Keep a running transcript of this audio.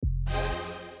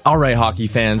All right, hockey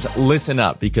fans, listen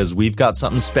up because we've got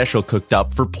something special cooked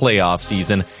up for playoff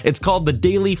season. It's called the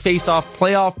Daily Face-Off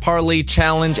Playoff Parlay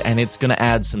Challenge, and it's going to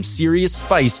add some serious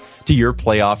spice to your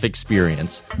playoff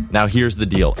experience. Now, here's the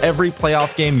deal. Every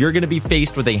playoff game, you're going to be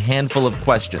faced with a handful of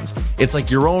questions. It's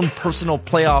like your own personal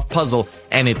playoff puzzle,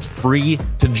 and it's free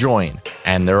to join.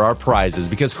 And there are prizes,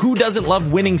 because who doesn't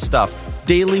love winning stuff?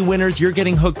 Daily winners, you're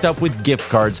getting hooked up with gift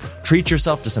cards. Treat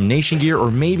yourself to some Nation gear or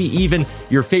maybe even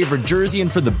your favorite jersey.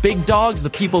 And for the big dogs, the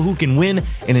people who can win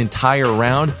an entire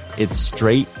round, it's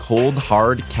straight, cold,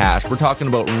 hard cash. We're talking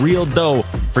about real dough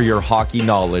for your hockey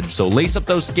knowledge. So lace up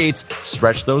those skates,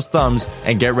 stretch those thumbs,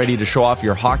 and get ready to show off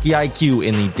your hockey IQ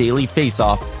in the Daily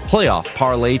Face-Off Playoff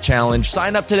Parlay Challenge.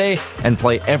 Sign up today and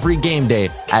play every game day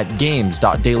at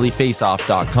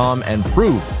games.dailyfaceoff.com and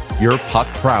prove your puck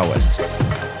prowess.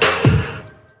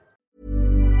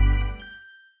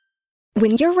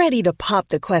 When you're ready to pop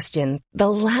the question, the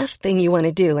last thing you want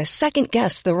to do is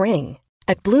second-guess the ring.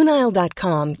 At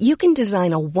BlueNile.com, you can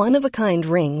design a one-of-a-kind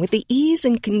ring with the ease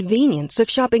and convenience of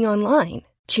shopping online.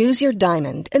 Choose your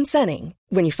diamond and setting.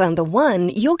 When you find the one,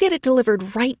 you'll get it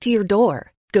delivered right to your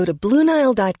door. Go to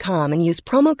BlueNile.com and use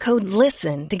promo code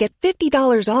LISTEN to get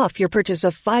 $50 off your purchase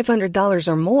of $500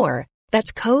 or more.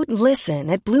 That's code LISTEN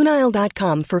at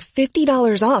BlueNile.com for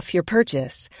 $50 off your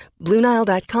purchase.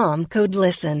 BlueNile.com, code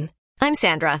LISTEN. I'm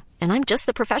Sandra, and I'm just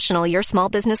the professional your small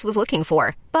business was looking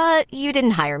for. But you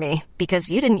didn't hire me because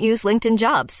you didn't use LinkedIn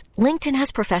Jobs. LinkedIn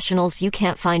has professionals you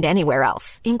can't find anywhere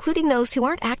else, including those who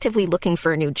aren't actively looking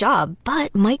for a new job,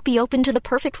 but might be open to the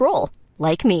perfect role,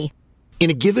 like me. In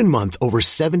a given month, over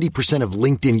 70% of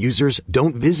LinkedIn users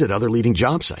don't visit other leading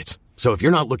job sites. So if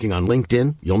you're not looking on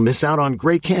LinkedIn, you'll miss out on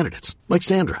great candidates like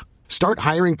Sandra. Start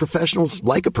hiring professionals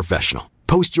like a professional.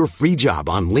 Post your free job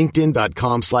on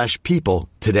linkedin.com/people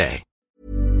today.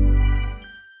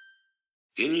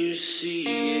 Can you see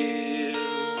it?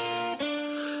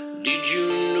 Did you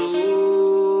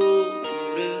notice?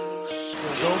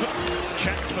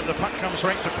 Checked, but the puck comes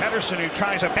right to Pettersson, who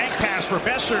tries a bank pass for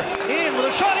Besser. In with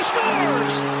a shot, he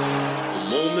scores! A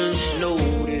moment's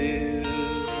notice.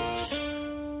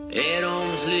 At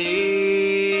arm's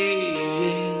length.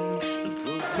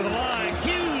 To the line,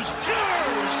 Hughes,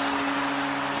 jars!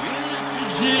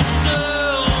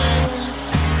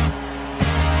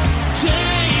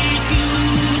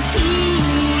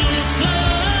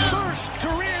 First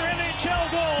career NHL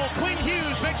goal. Quinn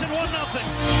Hughes makes it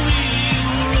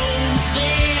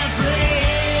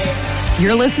 1-0.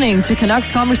 You're listening to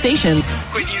Canucks Conversation.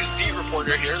 Quinn Hughes, beat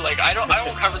reporter here. I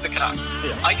won't cover the Canucks.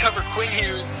 Yeah. I cover Quinn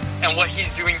Hughes and what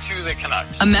he's doing to the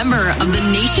Canucks. A member of the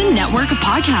Nation Network of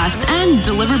Podcasts and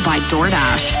delivered by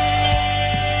DoorDash.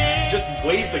 Just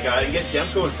wave the guy and get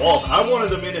Demko involved. I wanted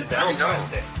them in Valentine's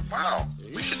Day. Wow.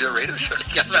 We should do a radio show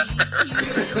together.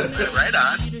 Right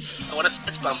on. I want to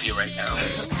fist bump you right now.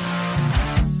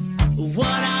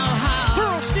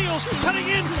 Pearl steals, cutting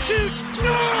in, shoots,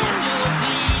 scores!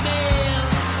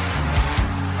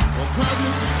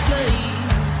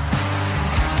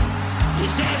 They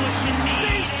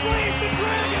slayed the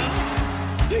dragon!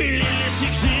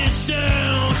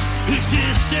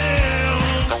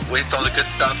 Don't waste all the good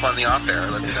stuff on the off air.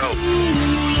 Let's go.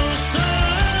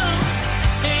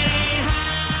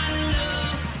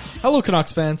 Hello,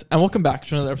 Canucks fans, and welcome back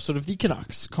to another episode of the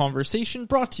Canucks Conversation,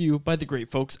 brought to you by the great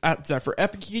folks at Zephyr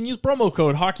Epic. You can use promo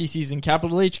code HockeySeason,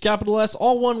 capital H, capital S,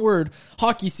 all one word,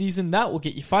 Hockey Season. That will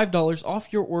get you $5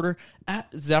 off your order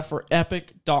at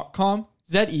ZephyrEpic.com,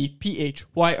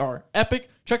 ZEPHYR Epic.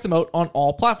 Check them out on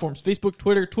all platforms, Facebook,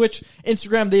 Twitter, Twitch,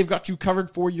 Instagram. They've got you covered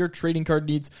for your trading card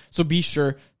needs, so be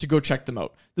sure to go check them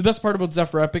out. The best part about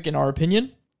Zephyr Epic, in our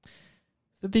opinion, is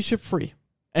that they ship free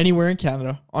anywhere in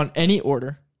Canada on any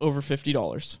order over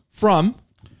 $50 from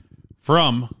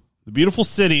the beautiful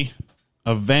city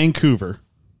of Vancouver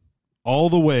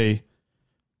all the way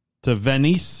to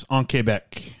Venice en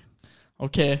Quebec.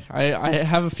 Okay, I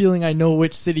have a feeling I know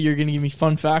which city you're going to give me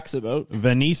fun facts about.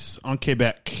 Venice en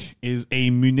Quebec is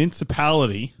a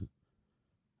municipality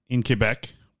in Quebec,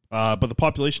 but the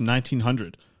population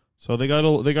 1,900. So they got a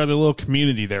little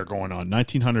community there going on.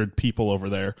 1,900 people over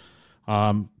there.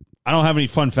 I don't have any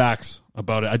fun facts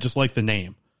about it. I just like the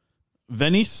name.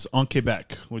 Venice en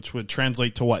Quebec, which would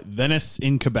translate to what? Venice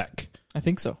in Quebec. I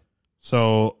think so.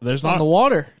 So there's on the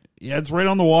water. Yeah, it's right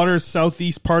on the water,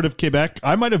 southeast part of Quebec.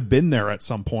 I might have been there at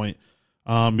some point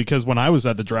because when I was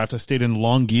at the draft, I stayed in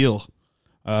Longueuil,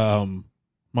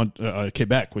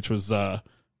 Quebec, which was, I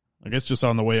guess, just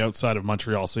on the way outside of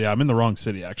Montreal. So, yeah, I'm in the wrong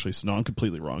city, actually. So, no, I'm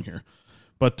completely wrong here.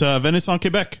 But Venice en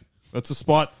Quebec, that's a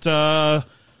spot. Yeah,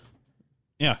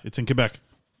 it's in Quebec.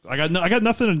 I got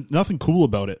nothing cool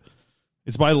about it.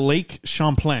 It's by Lake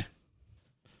Champlain.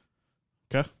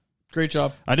 Okay. Great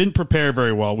job. I didn't prepare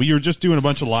very well. We were just doing a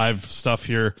bunch of live stuff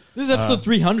here. This is episode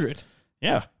 300.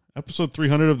 Yeah, episode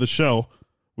 300 of the show.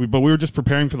 We were just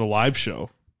preparing for the live show.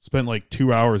 Spent like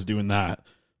 2 hours doing that.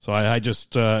 So I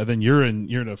just then you're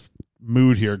in a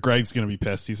mood here. Greg's gonna be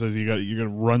pissed. He says you're gonna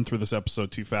run through this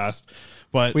episode too fast.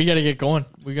 But we got to get going.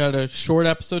 We got a short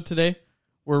episode today.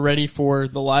 We're ready for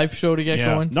the live show to get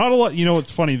going. Not a lot. You know,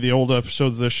 it's funny. The old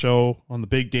episodes of this show on the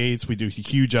big dates, we do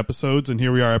huge episodes, and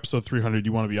here we are, episode 300.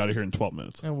 You want to be out of here in 12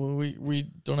 minutes. Yeah, well, we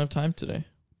don't have time today.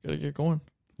 Got to get going.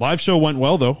 Live show went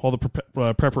well though. All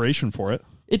the preparation for it.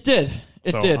 It did.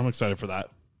 It did. I'm excited for that.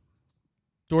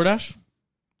 DoorDash?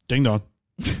 Ding dong.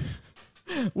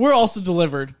 We're also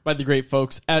delivered by the great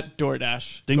folks at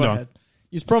DoorDash. Ding Go dong. ahead.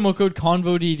 Use promo code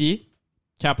CONVODD,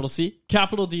 capital C,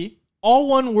 capital D, all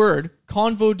one word,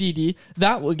 CONVODD.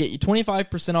 That will get you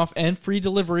 25% off and free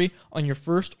delivery on your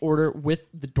first order with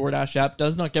the DoorDash app.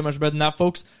 Does not get much better than that,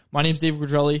 folks. My name's Dave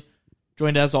Guidrelli,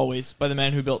 joined as always by the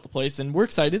man who built the place. And we're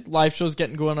excited. Live show's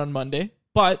getting going on Monday,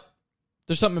 but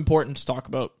there's something important to talk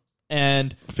about.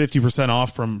 And 50%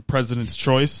 off from President's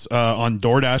Choice on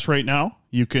DoorDash right now.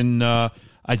 You can.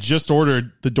 I just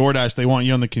ordered the DoorDash. They want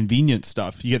you on the convenience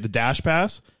stuff. You get the Dash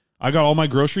Pass. I got all my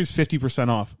groceries 50%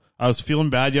 off. I was feeling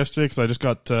bad yesterday because I just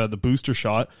got the booster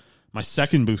shot, my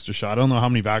second booster shot. I don't know how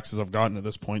many vaccines I've gotten at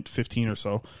this point, 15 or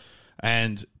so.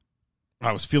 And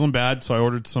I was feeling bad, so I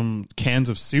ordered some cans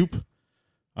of soup.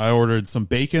 I ordered some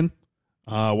bacon.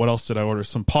 What else did I order?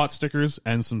 Some pot stickers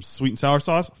and some sweet and sour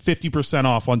sauce. 50%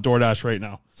 off on DoorDash right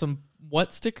now. Some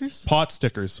what stickers? Pot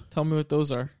stickers. Tell me what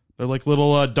those are. They're like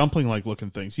little dumpling-like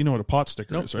looking things. You know what a pot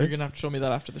sticker is, right? You're going to have to show me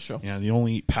that after the show. Yeah, you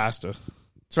only eat pasta.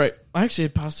 That's right. I actually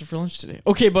had pasta for lunch today.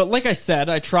 Okay, but like I said,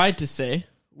 I tried to say,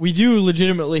 we do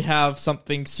legitimately have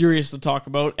something serious to talk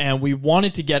about, and we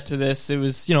wanted to get to this. It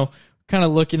was, kind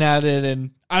of looking at it,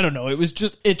 and I don't know.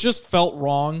 It just felt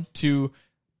wrong to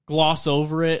gloss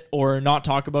over it or not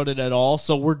talk about it at all.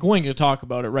 So we're going to talk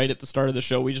about it right at the start of the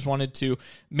show. We just wanted to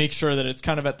make sure that it's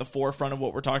kind of at the forefront of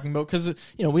what we're talking about because,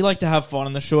 we like to have fun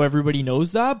on the show. Everybody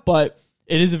knows that, but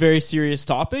it is a very serious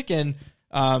topic. And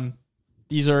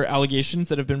these are allegations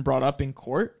that have been brought up in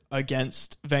court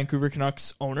against Vancouver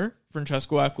Canucks owner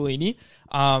Francesco Aquilini.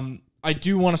 I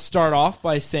do want to start off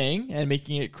by saying and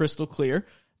making it crystal clear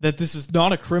that this is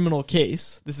not a criminal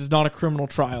case. This is not a criminal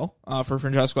trial for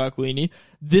Francesco Aquilini.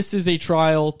 This is a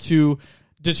trial to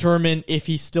determine if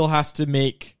he still has to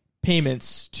make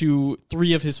payments to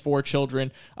 3 of his 4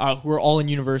 children who are all in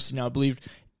university now. I believe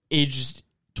ages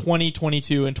 20,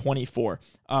 22, and 24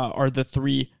 are the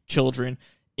 3 children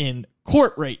in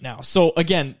court right now. So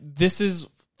again, this is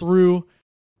through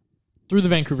the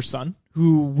Vancouver Sun,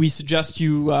 who we suggest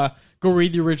you go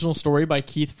read the original story by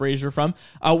Keith Fraser from.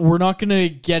 We're not going to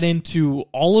get into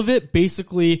all of it.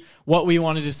 Basically, what we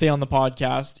wanted to say on the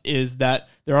podcast is that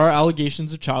there are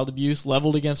allegations of child abuse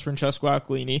leveled against Francesco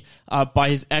Aquilini by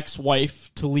his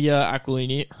ex-wife, Talia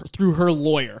Aquilini, through her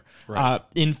lawyer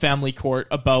in family court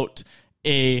about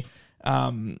a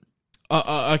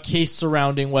case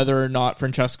surrounding whether or not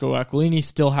Francesco Aquilini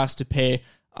still has to pay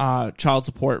child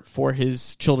support for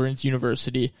his children's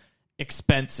university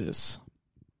expenses.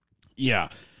 Yeah.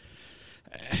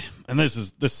 And this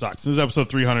sucks. This is episode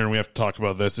 300 and we have to talk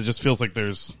about this. It just feels like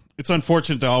it's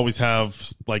unfortunate to always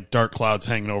have like dark clouds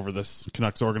hanging over this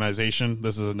Canucks organization.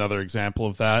 This is another example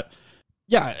of that.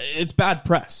 Yeah, it's bad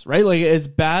press, right? Like it's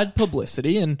bad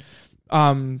publicity and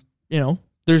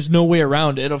there's no way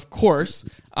around it. Of course,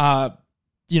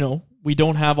 we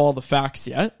don't have all the facts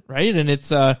yet, right? And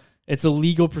it's a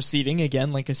legal proceeding.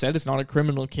 Again, like I said, it's not a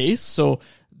criminal case. So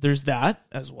there's that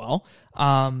as well.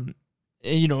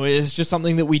 It's just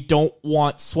something that we don't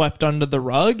want swept under the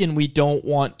rug and we don't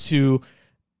want to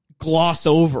gloss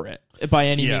over it by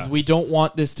any means. We don't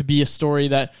want this to be a story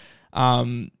that,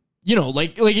 like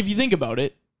if you think about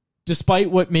it,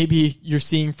 despite what maybe you're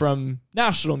seeing from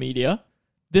national media,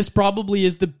 this probably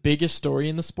is the biggest story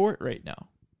in the sport right now,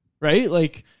 right?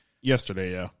 Like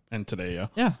yesterday, yeah. And today, yeah.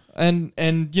 Yeah. And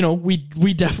we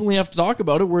definitely have to talk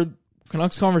about it. We're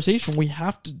Canucks conversation. We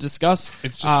have to discuss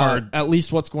it's just hard. At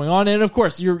least what's going on. And of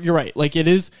course, you're right. Like it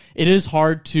is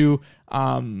hard to,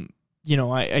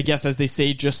 I guess as they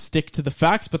say, just stick to the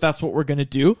facts, but that's what we're going to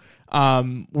do.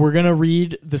 We're going to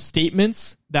read the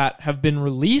statements that have been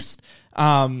released.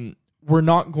 We're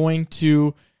not going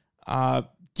to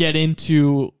get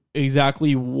into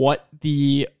exactly what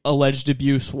the alleged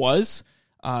abuse was.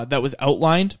 That was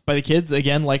outlined by the kids.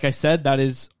 Again, like I said, that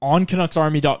is on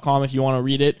CanucksArmy.com if you want to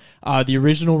read it. The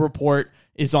original report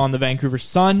is on the Vancouver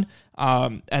Sun,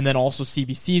 and then also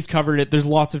CBC's covered it. There's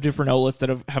lots of different outlets that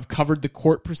have covered the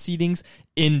court proceedings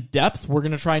in depth. We're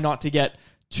going to try not to get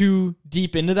too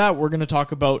deep into that. We're going to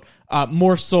talk about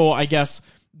more so, I guess,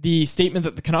 the statement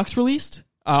that the Canucks released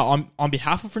on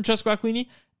behalf of Francesco Aquilini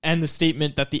and the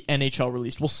statement that the NHL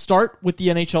released. We'll start with the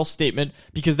NHL statement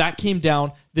because that came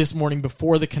down this morning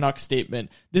before the Canucks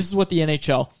statement. This is what the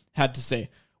NHL had to say.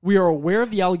 We are aware of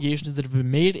the allegations that have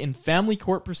been made in family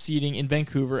court proceeding in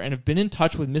Vancouver and have been in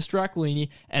touch with Mr. Aquilini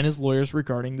and his lawyers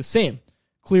regarding the same.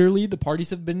 Clearly, the parties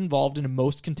have been involved in a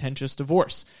most contentious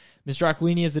divorce. Mr.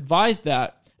 Aquilini has advised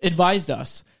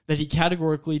us that he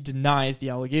categorically denies the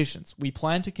allegations. We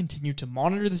plan to continue to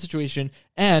monitor the situation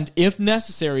and, if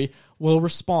necessary, will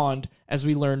respond as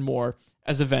we learn more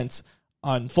as events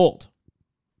unfold.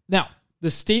 Now, the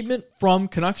statement from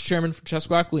Canucks chairman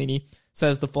Francesco Aquilini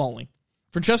says the following.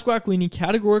 Francesco Aquilini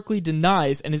categorically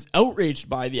denies and is outraged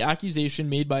by the accusation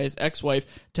made by his ex-wife,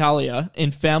 Talia,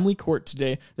 in family court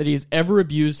today that he has ever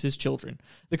abused his children.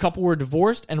 The couple were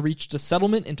divorced and reached a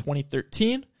settlement in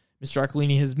 2013. Mr.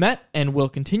 Aquilini has met and will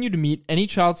continue to meet any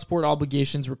child support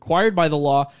obligations required by the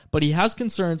law, but he has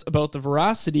concerns about the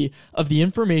veracity of the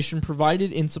information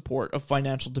provided in support of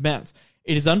financial demands.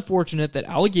 It is unfortunate that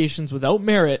allegations without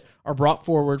merit are brought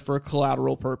forward for a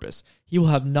collateral purpose. He will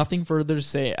have nothing further to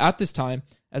say at this time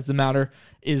as the matter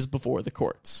is before the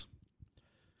courts.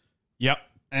 Yep.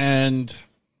 And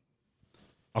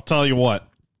I'll tell you what,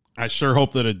 I sure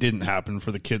hope that it didn't happen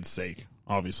for the kids' sake,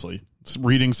 obviously. It's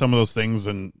reading some of those things,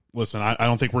 and listen, I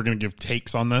don't think we're going to give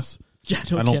takes on this. Yeah,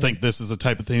 I don't think this is the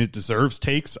type of thing that deserves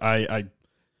takes. I'm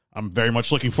very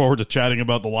much looking forward to chatting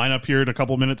about the lineup here in a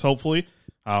couple minutes, hopefully.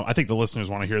 I think the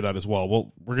listeners want to hear that as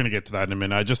well. We're going to get to that in a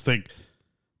minute. I just think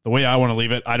the way I want to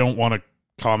leave it, I don't want to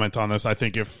comment on this. I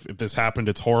think if this happened,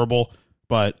 it's horrible,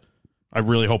 but I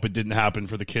really hope it didn't happen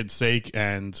for the kids' sake.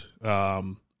 And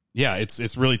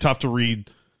it's really tough to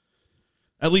read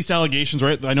at least allegations,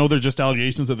 right? I know they're just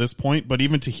allegations at this point, but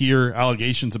even to hear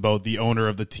allegations about the owner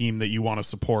of the team that you want to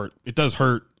support, it does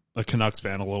hurt a Canucks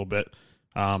fan a little bit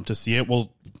to see it.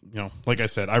 Well, like I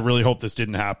said, I really hope this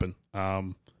didn't happen.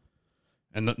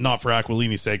 And not for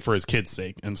Aquilini's sake, for his kids'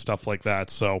 sake and stuff like that.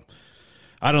 So,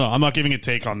 I don't know. I'm not giving a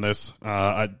take on this.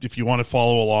 If you want to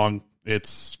follow along,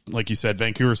 it's, like you said,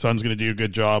 Vancouver Sun's going to do a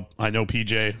good job. I know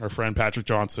PJ, our friend Patrick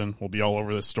Johnson, will be all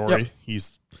over this story.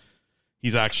 Yep.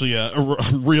 He's actually a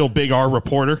real big R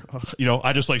reporter.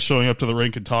 I just like showing up to the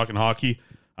rink and talking hockey.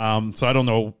 So I don't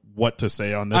know what to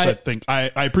say on this. I think I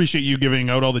appreciate you giving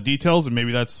out all the details, and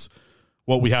maybe that's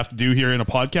what we have to do here in a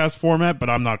podcast format, but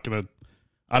I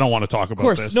don't want to talk about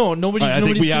this. Of course, no, nobody's I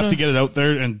think we have to get it out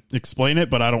there and explain it,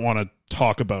 but I don't want to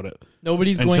talk about it.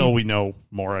 Until we know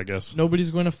more, I guess. Nobody's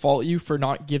going to fault you for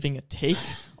not giving a take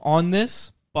on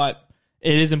this, but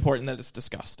it is important that it's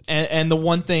discussed. And the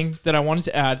one thing that I wanted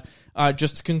to add,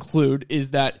 just to conclude,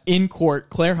 is that in court,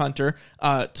 Claire Hunter,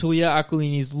 Talia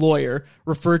Aquilini's lawyer,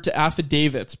 referred to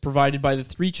affidavits provided by the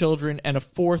 3 children and a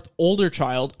 4th older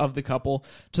child of the couple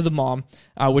to the mom,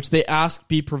 which they asked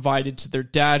be provided to their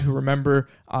dad, who, remember,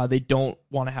 they don't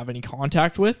want to have any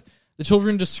contact with. The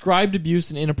children described abuse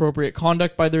and inappropriate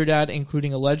conduct by their dad,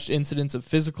 including alleged incidents of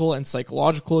physical and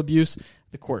psychological abuse,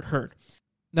 the court heard.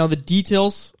 Now, the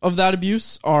details of that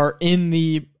abuse are in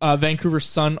the Vancouver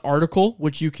Sun article,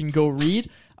 which you can go read.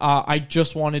 I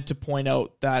just wanted to point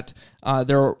out that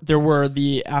there were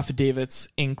the affidavits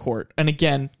in court. And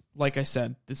again, like I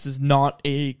said, this is not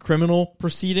a criminal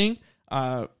proceeding,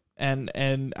 and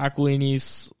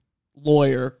Aquilini's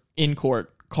lawyer in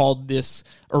court called this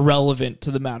irrelevant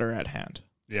to the matter at hand.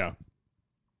 Yeah.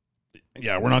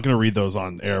 Yeah, we're not going to read those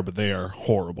on air, but they are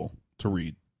horrible to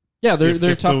read. Yeah,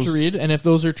 they're tough to read, and if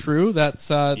those are true, that's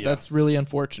really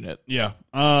unfortunate. Yeah.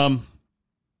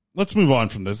 Let's move on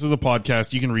from this. This is a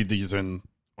podcast. You can read these in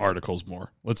articles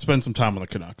more. Let's spend some time on the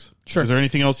Canucks. Sure. Is there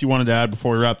anything else you wanted to add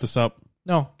before we wrap this up?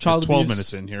 No. 12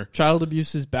 minutes in here. Child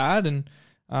abuse is bad, and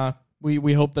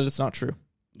we hope that it's not true.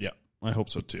 Yeah, I hope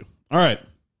so too. All right.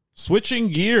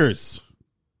 Switching gears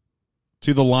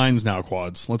to the lines now,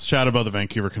 Quads. Let's chat about the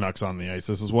Vancouver Canucks on the ice.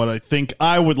 This is what I think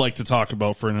I would like to talk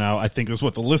about for now. I think this is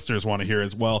what the listeners want to hear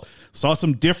as well. Saw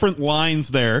some different lines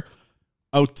there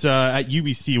out at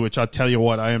UBC, which I'll tell you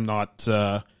what, I'm not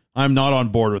on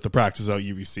board with the practice out at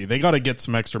UBC. They got to get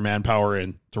some extra manpower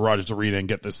in to Rogers Arena and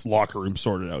get this locker room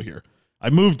sorted out here. I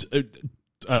moved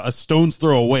a stone's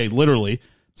throw away, literally,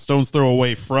 stone's throw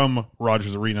away from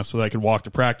Rogers Arena so that I could walk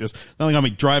to practice. Not only got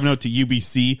me driving out to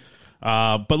UBC,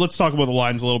 but let's talk about the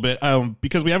lines a little bit,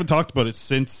 because we haven't talked about it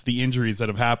since the injuries that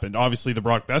have happened. Obviously, the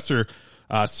Brock Besser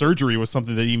Surgery was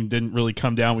something that even didn't really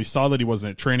come down. We saw that he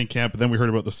wasn't at training camp, but then we heard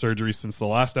about the surgery since the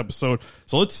last episode.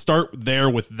 So let's start there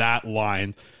with that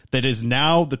line that is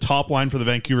now the top line for the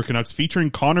Vancouver Canucks,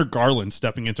 featuring Connor Garland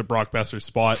stepping into Brock Boeser's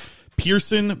spot.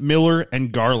 Pearson, Miller,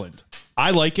 and Garland.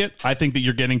 I like it. I think that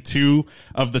you're getting two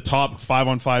of the top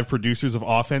 5-on-5 producers of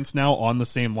offense now on the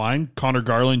same line. Connor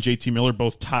Garland, JT Miller,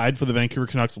 both tied for the Vancouver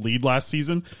Canucks lead last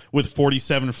season with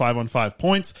 47 5-on-5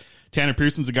 points. Tanner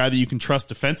Pearson's a guy that you can trust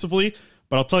defensively,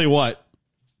 but I'll tell you what,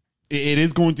 it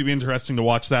is going to be interesting to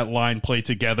watch that line play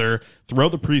together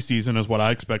throughout the preseason is what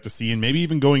I expect to see, and maybe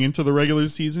even going into the regular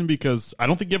season, because I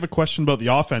don't think you have a question about the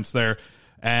offense there.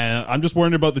 And I'm just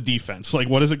worried about the defense. Like,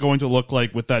 what is it going to look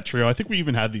like with that trio? I think we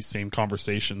even had these same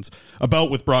conversations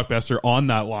about with Brock Boeser on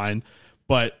that line.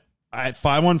 But at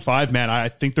 5-on-5, man, I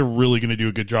think they're really going to do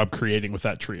a good job creating with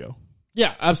that trio.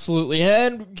 Yeah, absolutely.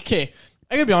 And, okay,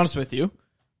 I got to be honest with you.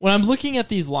 When I'm looking at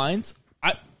these lines,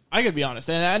 I got to be honest,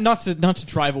 and not to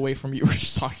drive away from what you were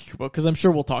just talking about, because I'm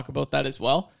sure we'll talk about that as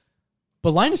well.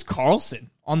 But Linus Karlsson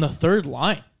on the third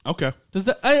line. Okay. Does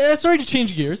that? Sorry to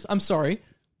change gears. I'm sorry.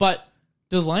 But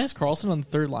does Linus Karlsson on the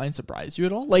third line surprise you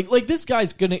at all? Like this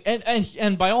guy's gonna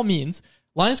and by all means,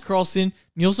 Linus Karlsson,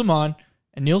 Nils Aman,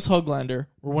 and Nils Höglander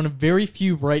were one of very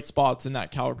few bright spots in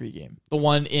that Calgary game. The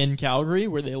one in Calgary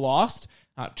where they lost,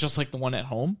 just like the one at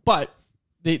home, but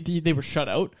they were shut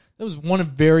out. That was one of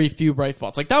very few bright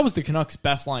spots. Like that was the Canucks'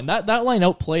 best line. That line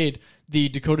outplayed the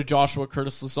Dakota Joshua,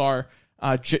 Curtis Lazar,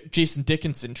 Jason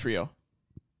Dickinson trio.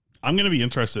 I'm going to be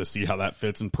interested to see how that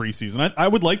fits in preseason. I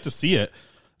would like to see it.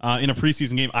 In a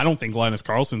preseason game. I don't think Linus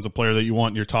Karlsson's a player that you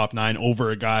want in your top 9 over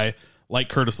a guy like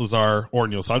Curtis Lazar or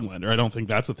Nils Höglander. I don't think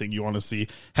that's a thing you want to see.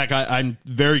 Heck, I'm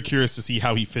very curious to see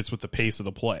how he fits with the pace of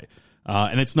the play.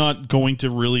 And it's not going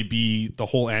to really be the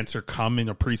whole answer come in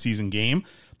a preseason game.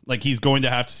 Like, he's going to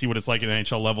have to see what it's like at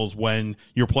NHL levels when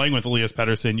you're playing with Elias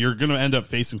Pettersson. You're going to end up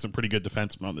facing some pretty good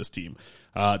defensemen on this team.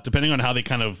 Depending on how they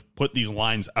kind of put these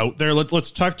lines out there, let's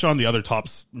touch on the other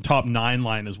top 9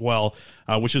 line as well,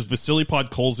 which is Vasily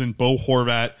Podkolzin, Bo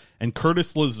Horvat, and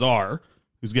Curtis Lazar,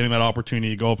 who's getting that opportunity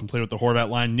to go up and play with the Horvat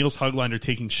line. Nils Höglander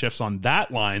taking shifts on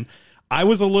that line. I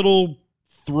was a little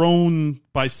thrown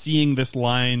by seeing this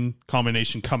line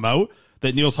combination come out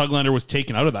that Nils Höglander was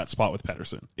taken out of that spot with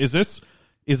Pettersson.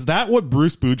 Is that what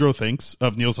Bruce Boudreau thinks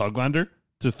of Nils Höglander?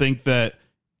 To think that,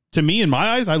 to me, in my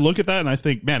eyes, I look at that and I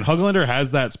think, man, Höglander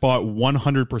has that spot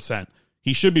 100%.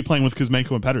 He should be playing with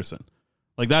Kuzmenko and Pettersson.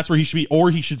 Like, that's where he should be,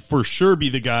 or he should for sure be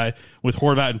the guy with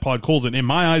Horvat and Podkolzin. In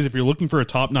my eyes, if you're looking for a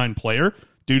top 9 player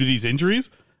due to these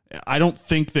injuries, I don't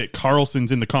think that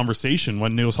Karlsson's in the conversation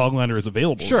when Nils Höglander is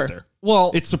available. Sure. Right there.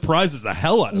 Well, it surprises the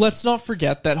hell out of me. Let's not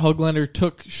forget that Höglander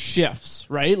took shifts,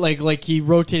 right? Like he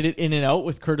rotated in and out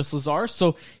with Curtis Lazar,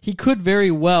 so he could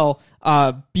very well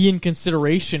be in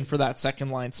consideration for that second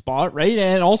line spot, right?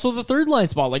 And also the third line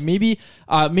spot. Like maybe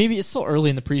it's still early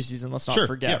in the preseason. Let's not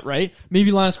forget, right?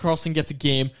 Maybe Linus Karlsson gets a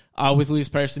game with Elias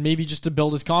Pettersson, maybe just to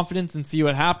build his confidence and see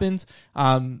what happens.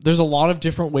 There's a lot of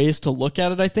different ways to look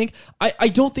at it. I think I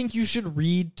don't think you should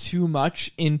read too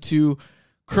much into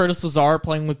Curtis Lazar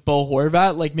playing with Bo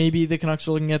Horvat. Like, maybe the Canucks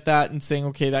are looking at that and saying,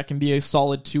 okay, that can be a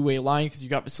solid two-way line because you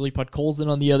got Vasily Podkolzin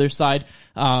on the other side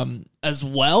as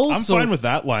well. I'm fine with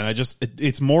that line.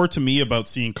 It's more to me about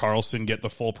seeing Karlsson get the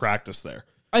full practice there.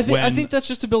 I think that's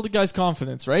just to build a guy's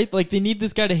confidence, right? Like, they need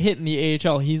this guy to hit in the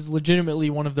AHL. He's legitimately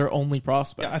one of their only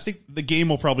prospects. Yeah, I think the game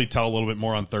will probably tell a little bit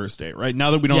more on Thursday, right?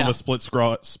 Now that we don't have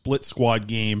a split squad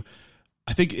game,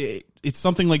 I think it's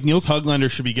something like Nils Höglander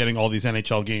should be getting all these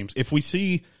NHL games. If we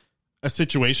see a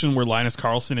situation where Linus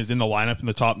Karlsson is in the lineup in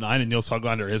the top 9 and Nils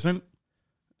Höglander isn't,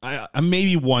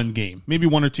 maybe one game, maybe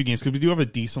 1 or 2 games, because we do have a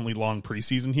decently long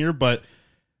preseason here, but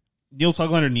Nils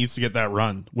Höglander needs to get that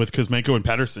run with Kuzmenko and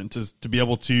Pettersson to be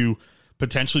able to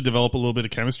potentially develop a little bit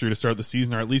of chemistry to start the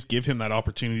season, or at least give him that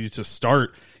opportunity to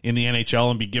start in the NHL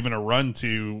and be given a run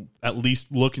to at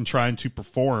least look and try and to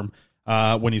perform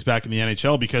when he's back in the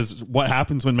NHL, because what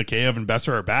happens when Mikheyev and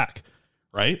Boeser are back,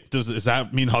 right? Does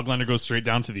that mean Höglander goes straight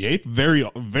down to the 8th?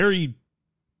 Very, very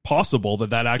possible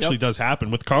that actually does happen.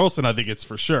 With Karlsson, I think it's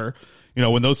for sure. You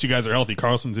know, when those two guys are healthy,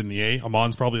 Karlsson's in the A.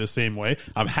 Amon's probably the same way.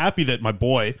 I'm happy that my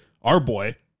boy, our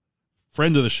boy,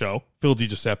 friend of the show, Phil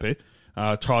DiGiuseppe,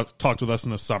 talked with us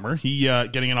in the summer. He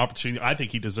getting an opportunity. I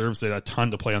think he deserves it a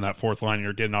ton to play on that 4th line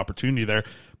or get an opportunity there.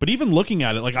 But even looking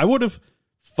at it, like, I would have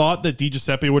thought that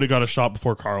DiGiuseppe would have got a shot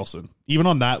before Karlsson, even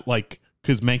on that, like,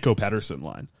 Kuzmenko Pettersson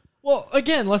line. Well,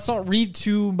 again, let's not read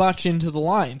too much into the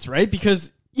lines, right?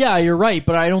 Because Yeah, you're right,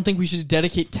 but I don't think we should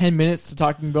dedicate 10 minutes to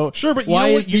talking about why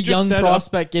is the young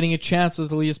prospect getting a chance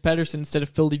with Elias Pettersson instead of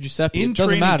Phil DiGiuseppe. In it doesn't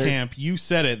training matter. camp, you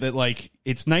said it, that like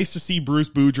it's nice to see Bruce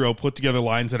Boudreau put together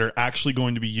lines that are actually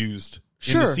going to be used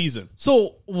in the season.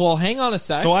 So, well, hang on a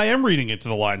sec. So I am reading into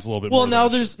the lines a little bit more. Well,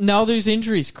 now there's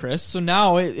injuries, Chris. So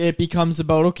now it becomes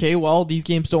about, okay, well, these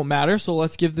games don't matter, so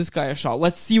let's give this guy a shot.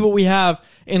 Let's see what we have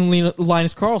in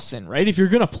Linus Karlsson, right? If you're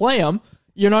going to play him,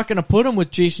 you're not going to put him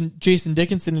with Jason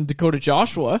Dickinson and Dakota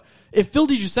Joshua. If Phil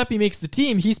DiGiuseppe makes the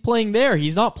team, he's playing there.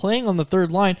 He's not playing on the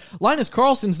third line. Linus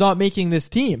Karlsson's not making this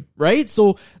team, right?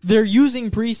 So they're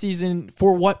using preseason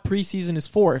for what preseason is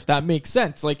for, if that makes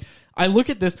sense. Like, I look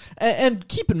at this, and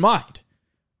keep in mind,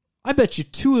 I bet you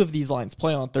 2 of these lines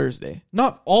play on Thursday.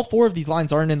 Not all 4 of these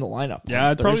lines aren't in the lineup.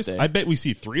 Yeah, probably. I bet we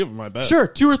see 3 of them. I bet. Sure,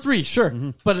 2 or 3,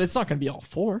 sure, but it's not going to be all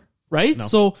 4, right? No.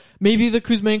 So maybe the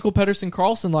Kuzmenko, Pettersson,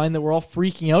 Karlsson line that we're all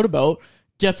freaking out about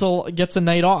gets a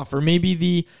night off, or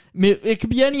maybe it could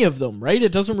be any of them, right?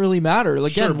 It doesn't really matter. Again,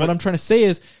 sure, what I'm trying to say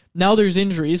is now there's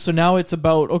injuries, so now it's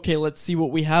about, okay, let's see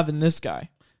what we have in this guy.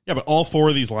 Yeah, but all 4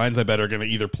 of these lines, I bet, are going to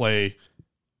either play.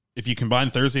 If you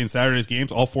combine Thursday and Saturday's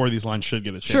games, all 4 of these lines should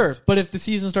get a chance. Sure, but if the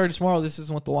season started tomorrow, this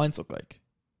isn't what the lines look like.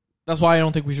 That's why I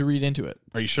don't think we should read into it.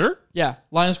 Are you sure? Yeah,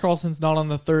 Linus Karlsson's not on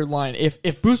the third line.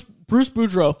 If Bruce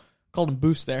Boudreau, called him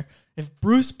Boost there, if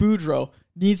Bruce Boudreau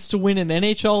needs to win an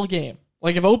NHL game,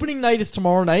 like if opening night is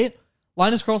tomorrow night,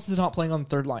 Linus Karlsson's not playing on the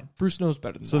third line. Bruce knows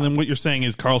better than that. So then what you're saying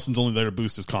is Karlsson's only there to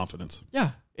boost his confidence. Yeah,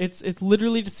 it's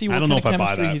literally to see what kind of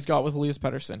chemistry he's got with Elias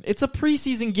Pettersson. It's a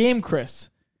preseason game, Chris.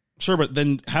 Sure, but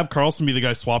then have Karlsson be the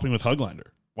guy swapping with Höglander.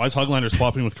 Why is Höglander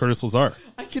swapping with Curtis Lazar?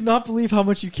 I cannot believe how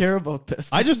much you care about this.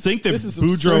 I just think that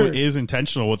Boudreau is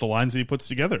intentional with the lines that he puts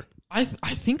together. I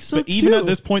think so, but too. Even at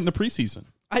this point in the preseason.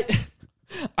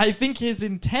 I think his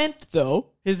intent,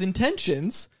 though, his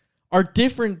intentions are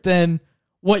different than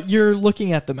what you're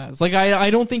looking at them as. Like, I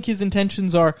don't think his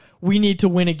intentions are, we need to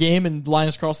win a game and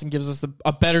Linus Karlsson gives us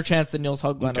a better chance than Nils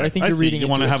Höglander. Okay. I think you're reading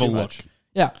into it too much. You want to have a look.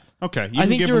 Yeah. Okay. I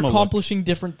think you're accomplishing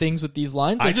different things with these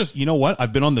lines. Like, you know what?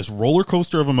 I've been on this roller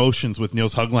coaster of emotions with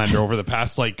Nils Höglander over the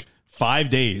past 5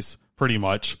 days, pretty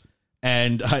much.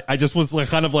 And I just was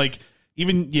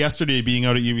even yesterday being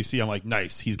out at UBC, I'm like,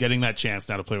 nice. He's getting that chance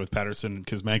now to play with Pettersson and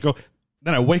Kuzmenko.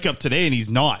 Then I wake up today and he's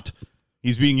not.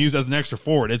 He's being used as an extra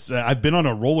forward. I've been on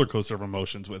a roller coaster of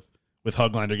emotions with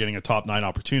Höglander getting a top 9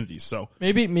 opportunity. So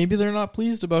maybe they're not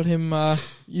pleased about him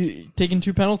taking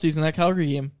 2 penalties in that Calgary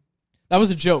game. That was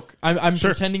a joke. I'm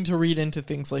pretending to read into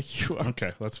things like you are.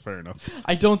 Okay, that's fair enough.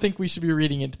 I don't think we should be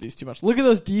reading into these too much. Look at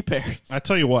those D pairs. I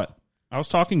tell you what, I was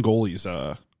talking goalies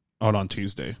out on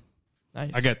Tuesday.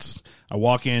 Nice. I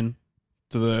walk in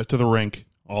to the rink.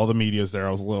 All the media's there.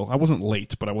 I wasn't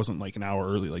late, but I wasn't an hour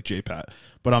early like J-Pat.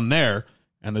 But I'm there,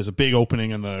 and there's a big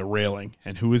opening in the railing.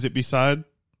 And who is it beside?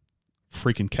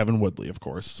 Freaking Kevin Woodley, of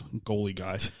course, goalie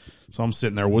guy. So I'm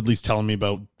sitting there. Woodley's telling me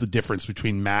about the difference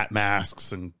between matte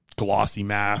masks and glossy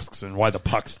masks and why the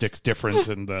puck sticks different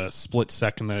and the split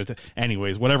second.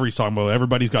 Anyways, whatever he's talking about,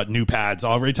 everybody's got new pads.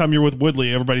 Every time you're with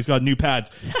Woodley, everybody's got new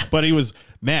pads. But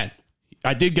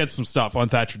I did get some stuff on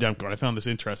Thatcher Demko, and I found this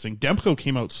interesting. Demko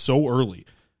came out so early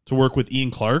to work with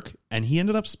Ian Clark, and he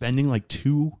ended up spending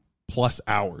 2+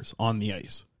 hours on the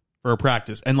ice for a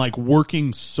practice and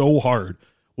working so hard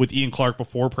with Ian Clark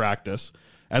before practice,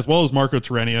 as well as Marco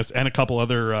Terenius and a couple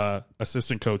other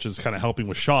assistant coaches kind of helping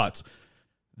with shots.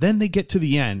 Then they get to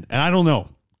the end, and I don't know.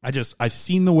 I've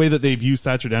seen the way that they've used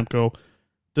Thatcher Demko.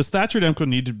 Does Thatcher Demko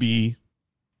need to be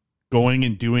going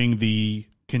and doing the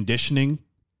conditioning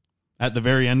at the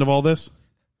very end of all this?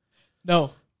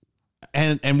 No.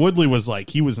 And Woodley was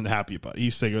he wasn't happy about it.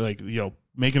 He's saying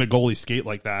making a goalie skate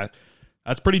like that,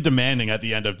 that's pretty demanding at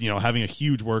the end of having a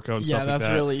huge workout and stuff like that. Yeah,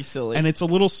 that's really silly. And it's a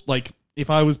little if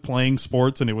I was playing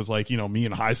sports and it was me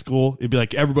in high school, it'd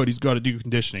be everybody's got to do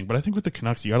conditioning. But I think with the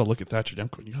Canucks, you got to look at Thatcher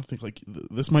Demko and you got to think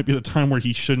this might be the time where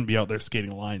he shouldn't be out there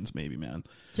skating lines, maybe, man.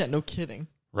 Yeah, no kidding.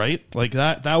 Right?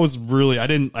 That was really, I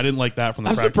didn't like that from the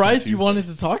practice. I'm surprised you wanted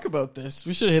to talk about this.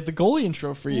 We should have hit the goalie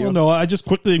intro for you. Well, no, I just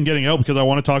quickly am getting out because I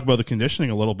want to talk about the conditioning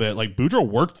a little bit. Boudreau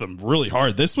worked them really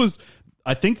hard.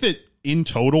 I think that in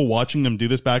total, watching them do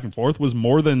this back and forth was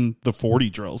more than the 40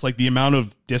 drills. The amount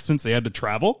of distance they had to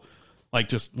travel,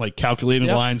 calculating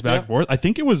lines back and forth. I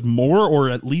think it was more or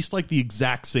at least the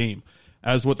exact same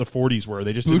as what the 40s were.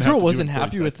 They just Boudreau wasn't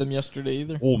happy with them yesterday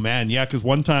either. Oh, man, yeah, because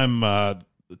one time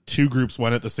 2 groups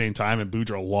went at the same time and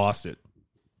Boudreau lost it.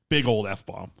 Big old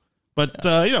F-bomb. But,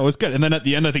 it was good. And then at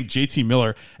the end, I think JT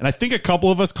Miller, and I think a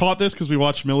couple of us caught this because we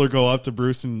watched Miller go up to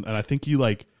Bruce, and I think he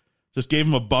just gave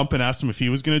him a bump and asked him if he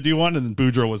was going to do one, and then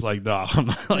Boudreaux was like, "Nah,"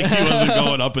 like he wasn't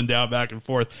going up and down, back and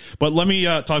forth. But let me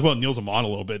talk about Niels Amon a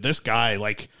little bit. This guy,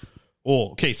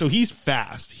 so he's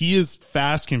fast. He is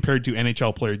fast compared to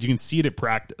NHL players. You can see it at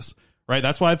practice, right?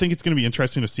 That's why I think it's going to be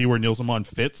interesting to see where Niels Amon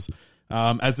fits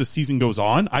as the season goes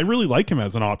on. I really like him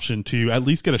as an option to at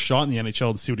least get a shot in the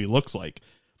NHL and see what he looks like.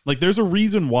 Like, there's a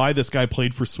reason why this guy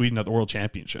played for Sweden at the World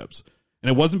Championships, and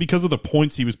it wasn't because of the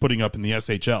points he was putting up in the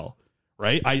SHL.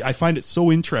 Right? I find it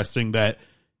so interesting that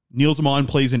Niels Amon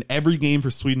plays in every game for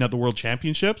Sweden at the World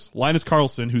Championships. Linus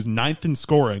Karlsson, who's 9th in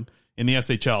scoring in the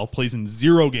SHL, plays in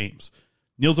 0 games.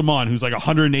 Niels Amon, who's like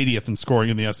 180th in scoring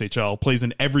in the SHL, plays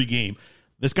in every game.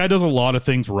 This guy does a lot of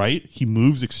things right. He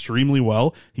moves extremely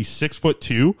well. He's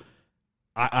 6'2".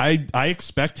 I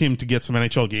expect him to get some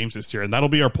NHL games this year, and that'll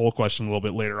be our poll question a little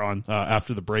bit later on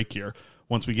after the break here,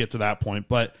 once we get to that point.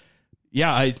 But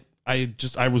yeah,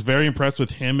 I was very impressed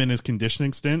with him and his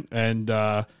conditioning stint, and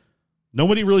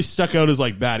nobody really stuck out as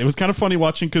like bad. It was kind of funny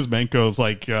watching Kuzmenko's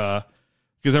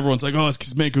because everyone's like, "Oh, is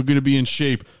Kuzmenko going to be in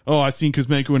shape? Oh, I seen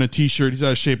Kuzmenko in a t-shirt. He's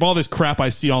out of shape." All this crap I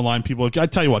see online, people. I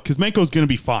tell you what, Kuzmenko's going to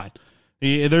be fine.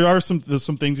 There are some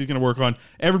things he's going to work on.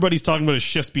 Everybody's talking about his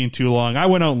shifts being too long. I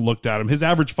went out and looked at him. His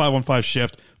average 5-on-5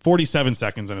 shift, 47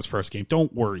 seconds in his first game.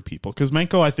 Don't worry, people.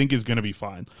 Kuzmenko, I think, is going to be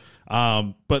fine.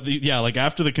 But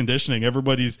after the conditioning,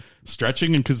 everybody's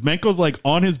stretching, and Kuzmenko's like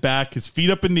on his back, his feet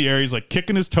up in the air. He's like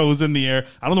kicking his toes in the air.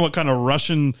 I don't know what kind of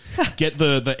Russian get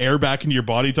the air back into your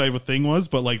body type of thing was,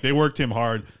 but like they worked him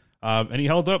hard, and he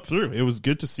held up through. It was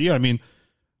good to see. I mean,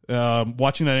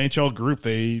 watching that NHL group,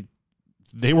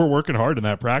 they were working hard in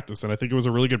that practice, and I think it was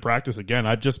a really good practice. Again,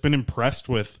 I've just been impressed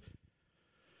with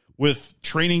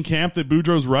training camp that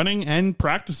Boudreaux's running and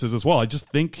practices as well. I just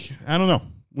think, I don't know.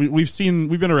 We've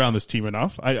been around this team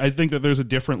enough. I think that there's a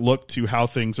different look to how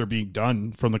things are being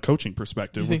done from the coaching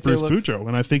perspective with Bruce Boudreaux,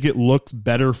 and I think it looks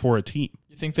better for a team.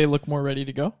 You think they look more ready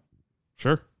to go?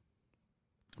 Sure.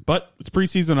 But it's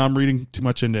preseason. I'm reading too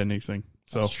much into anything.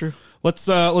 So that's true. Let's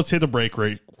hit a break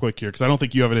right quick here, because I don't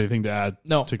think you have anything to add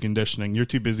to conditioning. You're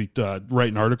too busy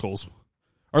writing articles.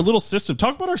 Our little system.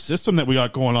 Talk about our system that we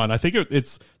got going on. I think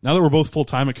it's now that we're both full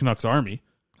time at Canucks Army.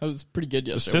 That was pretty good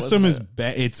yesterday. The system is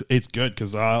it's good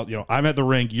because I'm at the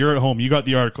rink, you're at home, you got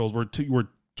the articles. We're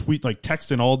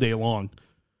texting all day long.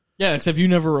 Yeah, except you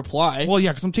never reply. Well, yeah,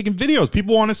 because I'm taking videos.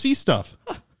 People want to see stuff.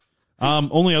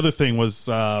 Only other thing was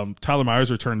Tyler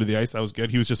Myers returned to the ice. That was good.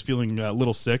 He was just feeling a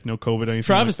little sick, no COVID, anything.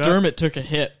 Travis like that. Dermott took a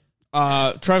hit.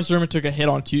 Travis Dermott took a hit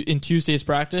in Tuesday's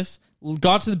practice.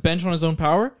 Got to the bench on his own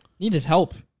power. Needed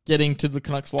help getting to the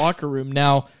Canucks locker room.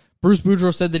 Now, Bruce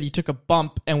Boudreaux said that he took a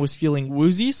bump and was feeling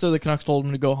woozy, so the Canucks told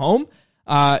him to go home.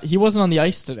 He wasn't on the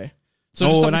ice today. So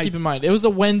just something to keep in mind. It was a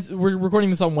Wednesday. We're recording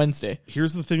this on Wednesday.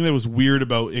 Here's the thing that was weird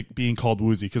about it being called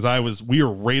woozy, because we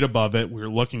were right above it. We were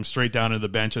looking straight down at the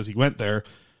bench as he went there.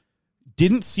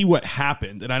 Didn't see what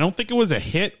happened, and I don't think it was a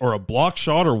hit or a block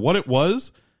shot or what it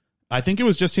was. I think it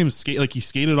was just him he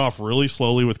skated off really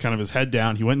slowly with kind of his head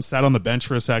down. He went and sat on the bench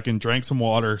for a second, drank some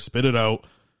water, spit it out.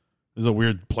 This is a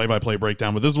weird play-by-play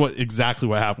breakdown, but this is exactly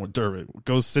what happened with Dermott.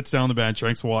 Goes, sits down on the bench,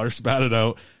 drinks some water, spat it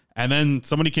out, and then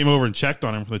somebody came over and checked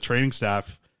on him from the training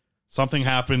staff. Something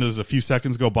happened as a few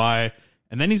seconds go by,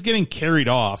 and then he's getting carried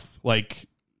off. Like,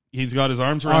 he's got his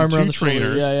arms around two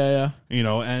trainers. Yeah.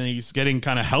 And he's getting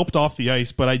kind of helped off the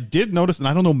ice. But I did notice, and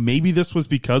I don't know, maybe this was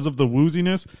because of the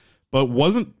wooziness, but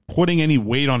wasn't putting any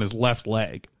weight on his left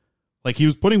leg. Like, he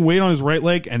was putting weight on his right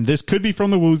leg, and this could be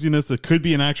from the wooziness. It could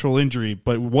be an actual injury,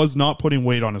 but was not putting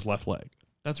weight on his left leg.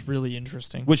 That's really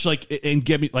interesting. Which,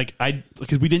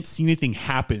 because we didn't see anything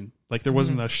happen. Like, there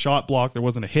wasn't a shot block, there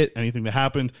wasn't a hit, anything that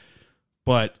happened.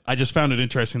 But I just found it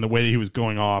interesting the way that he was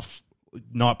going off,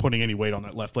 not putting any weight on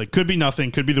that left leg. Could be nothing,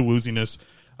 could be the wooziness,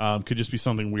 could just be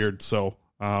something weird. So,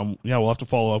 we'll have to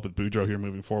follow up with Boudreaux here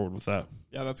moving forward with that.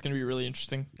 Yeah, that's going to be really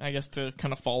interesting, I guess, to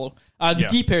kind of follow. The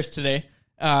D pairs today.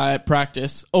 At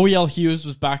practice, OEL Hughes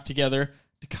was back together,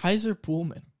 Kaiser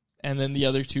Pullman, and then the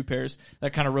other two pairs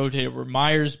that kind of rotated were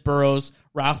Myers, Burrows,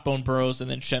 Rathbone, Burrows, and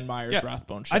then Shen Myers,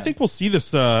 Rathbone, Shen. I think we'll see this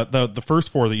the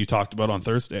first four that you talked about on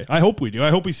Thursday. I hope we do.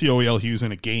 I hope we see OEL Hughes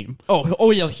in a game. Oh,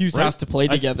 OEL Hughes has to play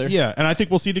together. And I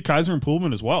think we'll see Kaiser and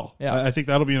Pullman as well. Yeah, I think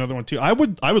that'll be another one too. I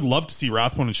would love to see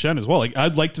Rathbone and Shen as well. Like,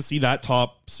 I'd like to see that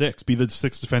top six be the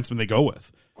six defensemen they go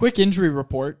with. Quick injury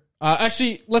report.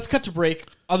 Actually, let's cut to break.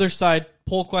 Other side,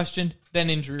 poll question, then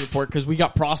injury report, because we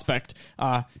got prospect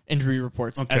injury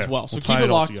reports as well. So keep it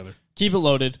locked, keep it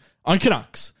loaded on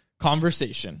Canucks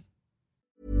Conversation.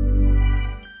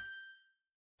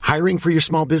 Hiring for your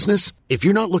small business? If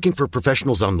you're not looking for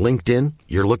professionals on LinkedIn,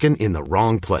 you're looking in the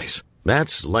wrong place.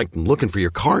 That's like looking for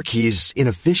your car keys in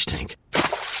a fish tank.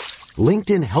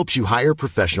 LinkedIn helps you hire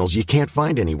professionals you can't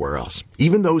find anywhere else,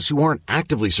 even those who aren't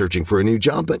actively searching for a new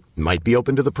job but might be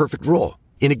open to the perfect role.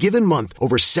 In a given month,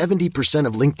 over 70%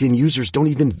 of LinkedIn users don't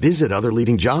even visit other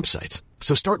leading job sites.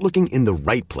 So start looking in the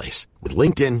right place. With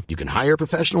LinkedIn, you can hire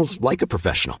professionals like a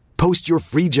professional. Post your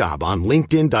free job on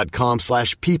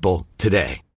linkedin.com/people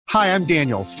today. Hi, I'm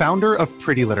Daniel, founder of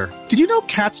Pretty Litter. Did you know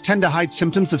cats tend to hide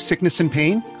symptoms of sickness and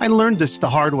pain? I learned this the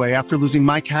hard way after losing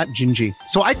my cat, Gingy.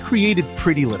 So I created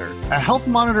Pretty Litter, a health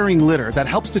monitoring litter that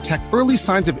helps detect early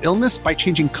signs of illness by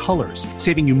changing colors,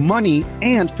 saving you money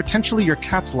and potentially your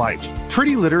cat's life.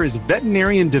 Pretty Litter is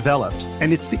veterinarian developed,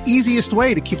 and it's the easiest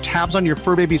way to keep tabs on your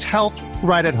fur baby's health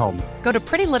right at home. Go to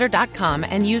prettylitter.com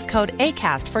and use code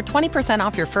ACAST for 20%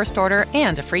 off your first order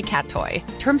and a free cat toy.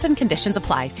 Terms and conditions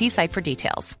apply. See site for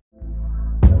details.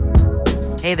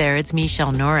 Hey there, it's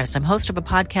Michelle Norris. I'm host of a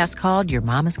podcast called Your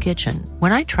Mama's Kitchen.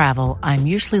 When I travel, I'm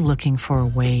usually looking for a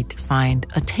way to find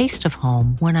a taste of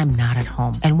home when I'm not at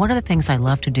home. And one of the things I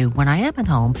love to do when I am at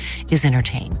home is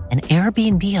entertain. And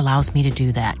Airbnb allows me to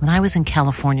do that. When I was in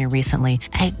California recently,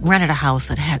 I rented a house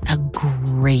that had a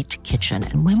great kitchen.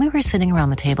 And when we were sitting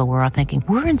around the table, we were all thinking,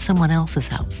 we're in someone else's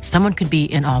house. Someone could be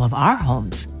in all of our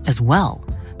homes as well.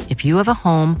 If you have a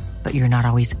home, but you're not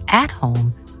always at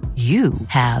home, you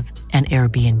have an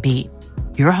Airbnb.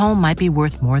 Your home might be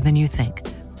worth more than you think.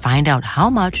 Find out how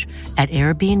much at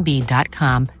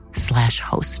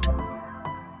airbnb.com/host.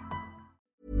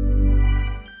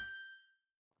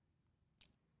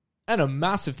 And a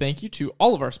massive thank you to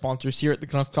all of our sponsors here at the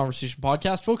Canucks Conversation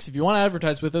Podcast. Folks, if you want to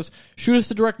advertise with us, shoot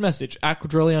us a direct message at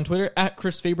Quadrilli on Twitter, at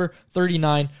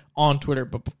ChrisFaber39 on Twitter.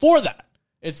 But before that,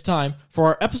 it's time for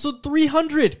our episode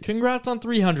 300. Congrats on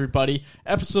 300, buddy.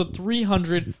 Episode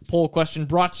 300 poll question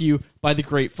brought to you by the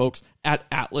great folks at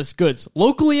Atlas Goods.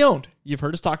 Locally owned. You've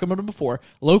heard us talk about it before.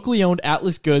 Locally owned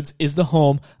Atlas Goods is the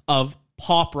home of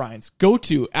Pop Rinds. Go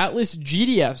to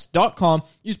atlasgds.com.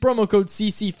 Use promo code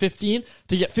CC15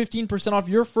 to get 15% off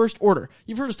your first order.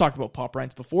 You've heard us talk about Pop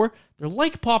Rinds before. They're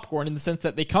like popcorn in the sense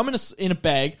that they come in a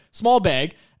bag, small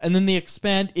bag, and then they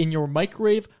expand in your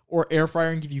microwave or air fryer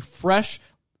and give you fresh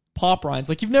Pop Rinds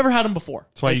like you've never had them before.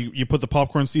 That's why you put the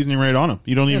popcorn seasoning right on them.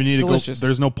 You don't even need to delicious. go.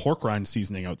 There's no pork rind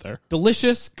seasoning out there.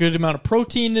 Delicious, good amount of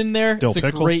protein in there. Dill it's a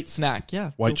pickle. great snack.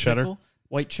 Yeah, White cheddar. Pickle,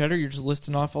 white cheddar. You're just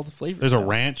listing off all the flavors. There's a now.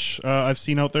 ranch I've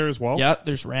seen out there as well. Yeah,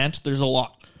 there's ranch. There's a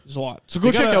lot. So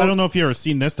go check out. I don't know if you ever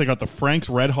seen this. They got the Frank's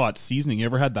Red Hot seasoning. You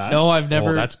ever had that? No, I've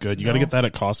never. Oh, that's good. You got to get that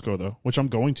at Costco though, which I'm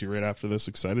going to right after this.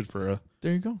 Excited for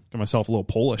there you go. Get myself a little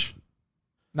Polish.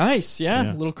 Nice,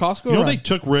 yeah. A little Costco. You know run.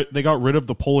 they got rid of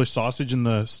the Polish sausage in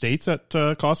the States at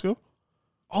Costco.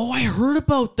 Oh, I heard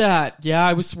about that. Yeah,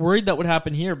 I was worried that would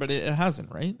happen here, but it hasn't,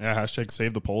 right? Yeah, hashtag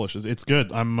save the Polish. It's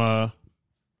good. I'm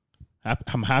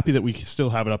happy that we still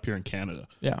have it up here in Canada.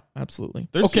 Yeah, absolutely.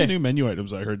 There's some new menu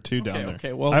items I heard too down there.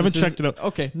 Okay, well, I haven't checked it out.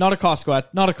 Okay, not a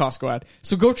Costco ad.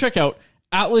 So go check out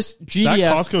Atlas GDS.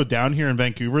 That Costco down here in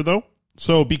Vancouver though.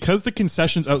 So because the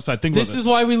concessions outside, this is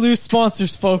why we lose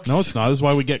sponsors, folks. No, it's not. This is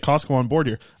why we get Costco on board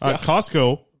here.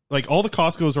 Costco, like all the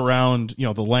Costco's around,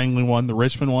 the Langley one, the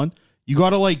Richmond one, you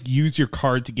got to use your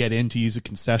card to get in to use a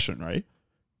concession, right?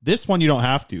 This one you don't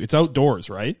have to. It's outdoors,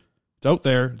 right? It's out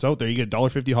there. You get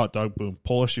 $1.50 hot dog, boom,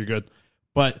 Polish, you're good.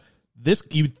 But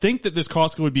you'd think that this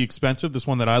Costco would be expensive, this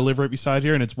one that I live right beside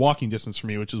here, and it's walking distance for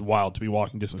me, which is wild to be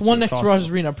walking distance. The one next to Rogers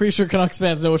Arena. I'm pretty sure Canucks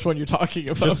fans know which one you're talking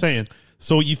about. Just saying.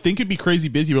 So you think it'd be crazy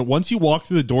busy, but once you walk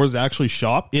through the doors to actually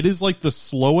shop, it is like the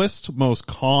slowest, most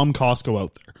calm Costco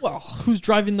out there. Well, who's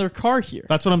driving their car here?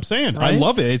 That's what I'm saying. Right? I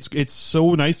love it. It's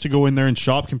so nice to go in there and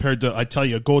shop compared to, I tell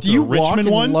you, go to the Richmond one. Do you walk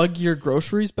and one. lug your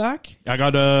groceries back? I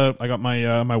got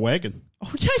my wagon.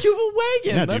 Oh yeah, you have a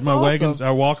wagon. Yeah, That's dude, my awesome. wagons.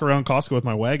 I walk around Costco with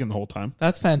my wagon the whole time.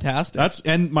 That's fantastic.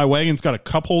 And my wagon's got a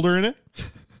cup holder in it,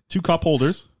 2 cup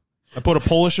holders. I put a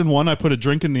Polish in one. I put a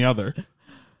drink in the other.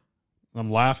 I'm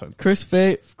laughing. Chris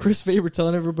Faber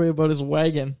telling everybody about his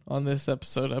wagon on this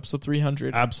episode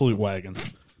 300. Absolute wagon.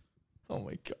 Oh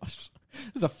my gosh,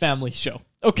 this is a family show.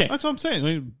 Okay, that's what I'm saying. I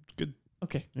mean, good.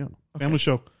 Okay, yeah, family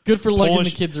show. Good for lugging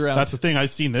the kids around. That's the thing. I've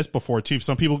seen this before too.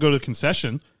 Some people go to the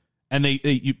concession and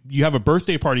you have a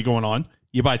birthday party going on.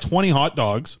 You buy 20 hot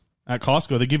dogs at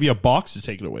Costco. They give you a box to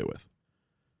take it away with.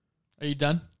 Are you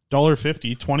done?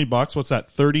 $1.50, $20. What's that?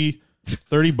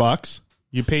 $30.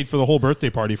 You paid for the whole birthday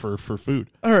party for food.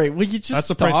 All right, will you just That's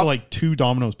the stop? price of like 2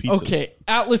 Domino's pizzas. Okay,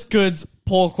 Atlas Goods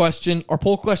poll question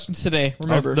today.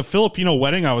 Remember the Filipino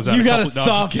wedding I was at. You gotta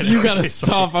stop. You gotta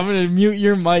stop. I'm gonna mute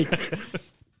your mic.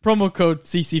 Promo code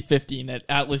CC15 at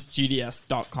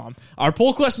atlasgds.com. Our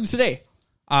poll question today.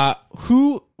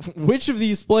 Which of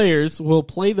these players will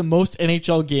play the most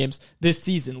NHL games this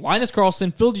season? Linus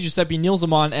Karlsson, Phil DiGiuseppe, Nils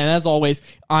Aman, and as always,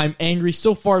 I'm angry.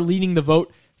 So far leading the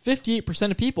vote,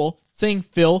 58% of people saying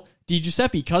Phil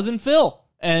DiGiuseppe, cousin Phil.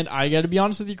 And I got to be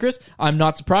honest with you, Chris, I'm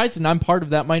not surprised, and I'm part of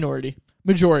that minority.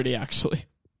 Majority, actually.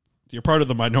 You're part of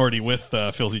the minority with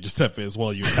Phil DiGiuseppe as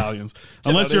well, you Italians.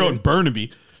 Unless you're out in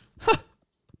Burnaby.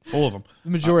 Full of them.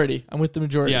 The majority. I'm with the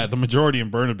majority. Yeah, the majority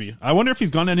in Burnaby. I wonder if he's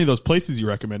gone to any of those places you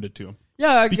recommended to him.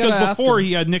 Yeah, because before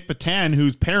he had Nick Patan,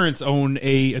 whose parents own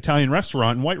a Italian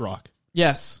restaurant in White Rock.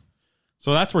 Yes.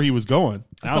 So that's where he was going.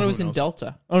 I thought it was in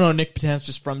Delta. Oh no, Nick Patan's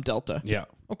just from Delta. Yeah.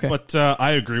 Okay. But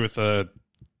I agree with the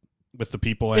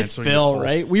people it's answering. Phil,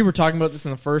 right? We were talking about this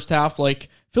in the first half. Like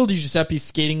Phil DiGiuseppe's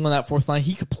skating on that fourth line.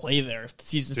 He could play there if the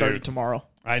season started tomorrow.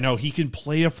 I know he can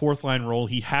play a fourth line role.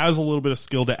 He has a little bit of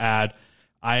skill to add.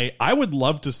 I would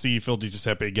love to see Phil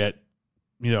DiGiuseppe get,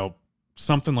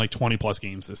 something like 20 plus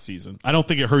games this season. I don't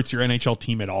think it hurts your NHL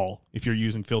team at all if you're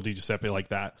using Phil DiGiuseppe like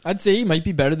that. I'd say he might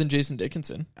be better than Jason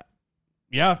Dickinson.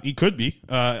 Yeah, he could be.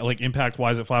 Like impact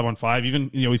wise at 5-on-5. Even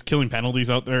he's killing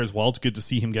penalties out there as well. It's good to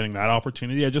see him getting that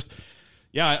opportunity.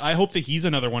 I hope that he's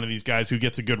another one of these guys who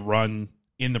gets a good run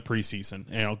in the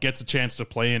preseason. Gets a chance to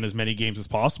play in as many games as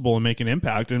possible and make an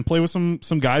impact and play with some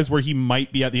guys where he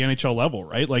might be at the NHL level,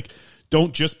 right? Like,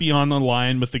 don't just be on the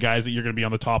line with the guys that you're going to be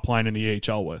on the top line in the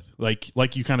AHL with.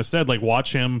 Like you kind of said, like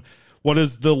watch him. What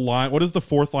does the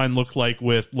fourth line look like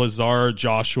with Lazar,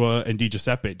 Joshua, and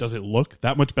DiGiuseppe? Does it look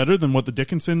that much better than what the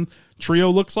Dickinson trio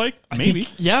looks like? Maybe.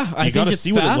 I think it's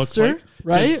see faster, what it looks like.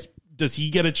 Right? Does he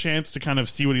get a chance to kind of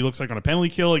see what he looks like on a penalty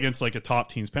kill against like a top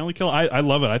team's penalty kill? I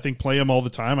love it. I think play him all the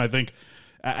time. I think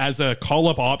as a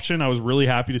call-up option, I was really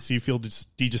happy to see Phil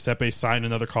DiGiuseppe sign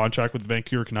another contract with the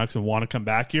Vancouver Canucks and want to come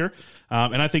back here.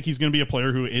 And I think he's going to be a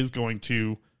player who is going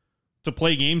to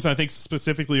play games. I think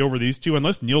specifically over these two,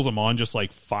 unless Nils Aman just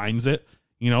like finds it,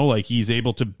 like he's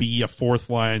able to be a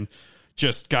fourth line,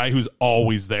 just guy who's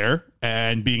always there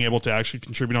and being able to actually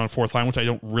contribute on a fourth line, which I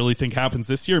don't really think happens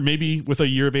this year. Maybe with a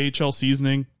year of AHL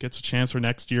seasoning, gets a chance for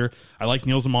next year. I like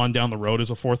Nils Aman down the road as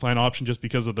a fourth line option just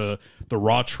because of the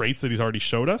raw traits that he's already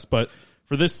showed us. But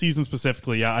for this season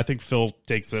specifically, I think Phil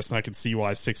takes this, and I can see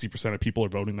why 60% of people are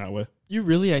voting that way. You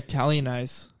really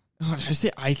Italianize. Oh, did I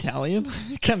say Italian?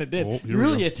 You kind of did. Oh, you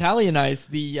really Italianize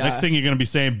the... Next thing you're going to be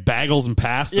saying bagels and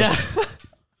pasta. Yeah.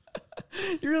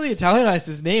 You really Italianized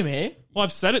his name, eh? Well,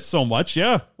 I've said it so much,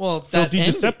 yeah. Well, Phil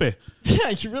DiGiuseppe. Yeah,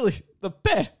 you really... The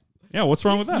pe. Yeah, what's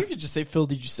wrong with that? You could just say Phil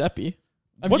DiGiuseppe.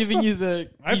 I'm giving you the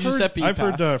DiGiuseppe I've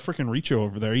heard freaking Richo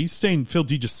over there. He's saying Phil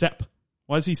DiGiuseppe.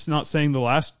 Why is he not saying the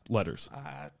last letters?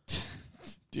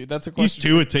 Dude, that's a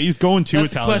question. He's going too Italian.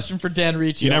 That's a question for Dan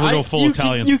Riccio. You never go full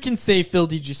Italian. You can say Phil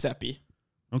DiGiuseppe.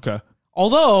 Okay.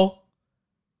 Although,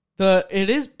 it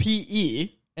is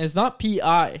P-E, and it's not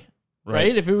P-I.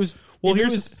 Right? If it was... Well,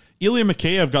 Ilya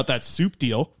Mikheyev got that soup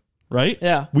deal, right?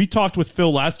 Yeah. We talked with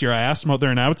Phil last year. I asked him out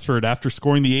there in Abbotsford after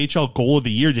scoring the AHL goal of the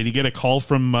year, did he get a call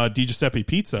from DiGiuseppe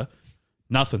Pizza?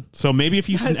 Nothing. So maybe if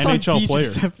he's an NHL player.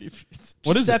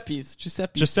 What is it?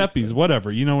 Giuseppe's,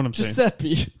 whatever. You know what I'm saying.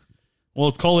 Giuseppe.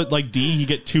 Well, call it like D. You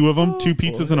get two of them, two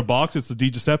pizzas in a box. It's the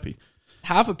DiGiuseppe.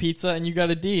 Half a pizza and you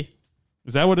got a D.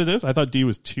 Is that what it is? I thought D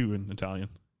was two in Italian.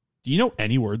 Do you know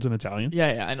any words in Italian?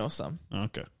 Yeah, I know some.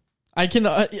 Okay. I can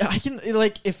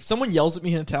like if someone yells at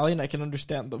me in Italian, I can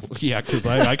understand them. Yeah, because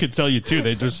I could tell you too.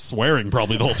 They're just swearing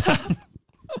probably the whole time.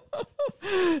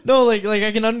 No, like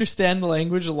I can understand the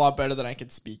language a lot better than I can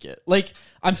speak it. Like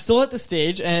I'm still at the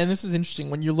stage, and this is interesting.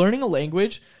 When you're learning a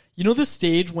language, you know the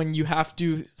stage when you have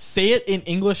to say it in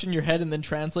English in your head and then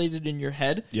translate it in your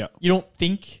head? Yeah. You don't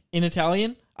think in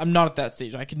Italian? I'm not at that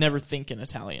stage. I could never think in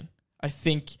Italian. I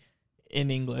think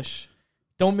in English.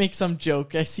 Don't make some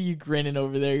joke. I see you grinning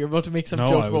over there. You're about to make some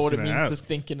joke about what it means to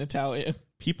think in Italian.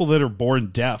 People that are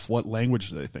born deaf, what language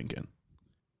do they think in?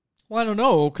 Well, I don't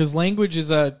know, because language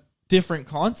is a different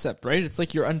concept, right? It's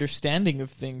like your understanding of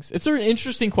things. It's an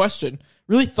interesting question.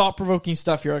 Really thought-provoking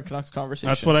stuff here on Canucks Conversation.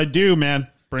 That's what I do, man.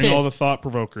 Bring all the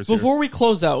thought-provokers here. Before we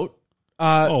close out...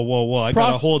 whoa. I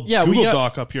got a whole Google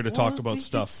Doc up here to talk about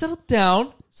stuff. Settle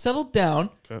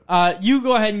down. Okay. You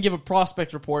go ahead and give a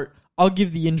prospect report. I'll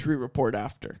give the injury report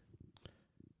after.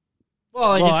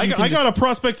 Well, I got a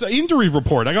prospect's injury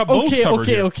report. I got both covered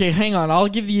here. Okay. Hang on. I'll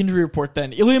give the injury report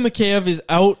then. Ilya Mikheyev is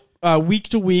out week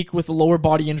to week with a lower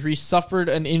body injury. Suffered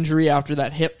an injury after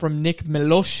that hit from Nick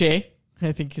Miloche.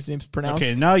 I think his name's pronounced.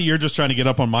 Okay, now you're just trying to get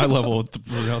up on my level with the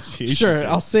pronunciation. Sure,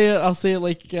 I'll say it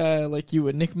like you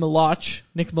would. Nick Miloche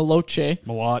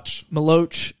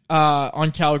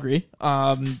on Calgary.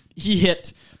 He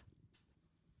hit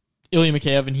Ilya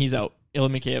Mikheyev and he's out. Ilya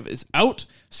Mikheyev is out.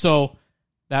 So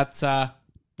That's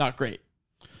not great.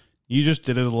 You just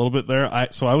did it a little bit there. I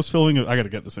was filming. I got to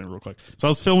get this in real quick. So I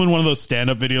was filming one of those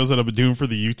stand-up videos that I've been doing for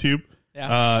the YouTube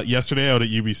yesterday out at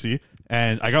UBC,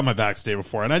 and I got my vax day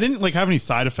before, and I didn't have any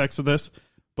side effects of this,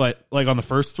 but on the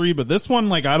first 3. But this one,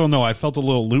 I don't know. I felt a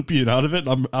little loopy and out of it.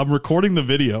 I'm recording the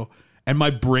video, and my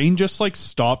brain just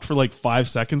stopped for 5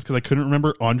 seconds because I couldn't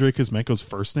remember Andrei Kuzmenko's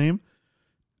first name,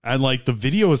 and the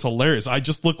video is hilarious. I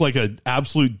just look like an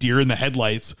absolute deer in the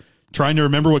headlights trying to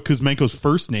remember what Kuzmenko's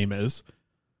first name is.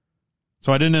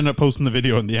 So I didn't end up posting the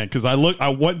video in the end because I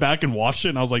went back and watched it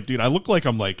and I was like, dude, I look like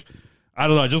I'm I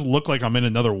don't know, I just look like I'm in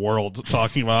another world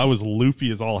talking about. I was loopy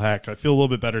as all heck. I feel a little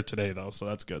bit better today though, so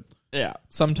that's good. Yeah,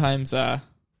 sometimes I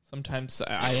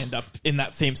end up in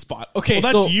that same spot. Okay,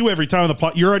 well, that's you every time on the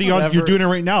pod. You're already on. You're doing it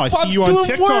right now. I see you on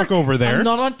TikTok over there. I'm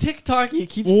not on TikTok. You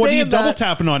keep saying that. What are you double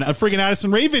tapping on? A friggin' Addison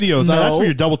Rae videos. No, that's what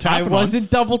you're double tapping on. I wasn't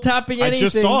double tapping anything. I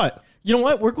just saw it. You know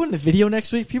what? We're going to video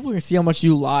next week. People are going to see how much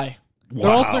you lie. Wow.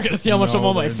 They're also going to see how much I'm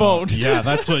on my phone. Yeah,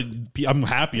 that's what I'm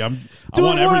happy. I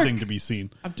want everything to be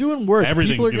seen. I'm doing work.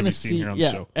 Everything's going to be seen here on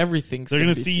the show. Everything's. They're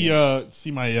going to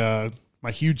see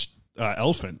my huge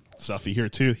elephant stuffy here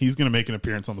too. He's going to make an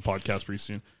appearance on the podcast pretty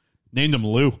soon. Named him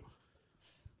Lou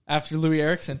after Louis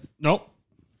Erickson. Nope,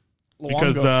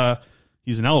 because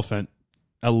he's an elephant.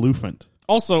 Elephant.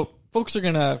 Also, folks are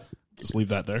going to. Just leave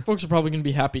that there. Folks are probably going to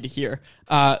be happy to hear.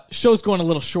 Show's going a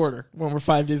little shorter when we're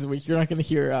 5 days a week. You're not going to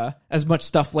hear as much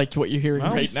stuff like what you're hearing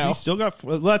right now. We still got.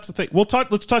 That's the thing.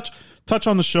 Let's touch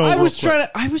on the show. I was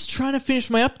trying to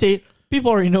finish my update. People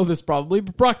already know this probably,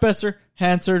 but Brock Besser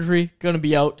hand surgery going to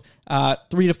be out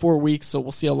 3 to 4 weeks. So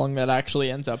we'll see how long that actually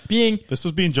ends up being. This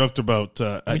was being joked about.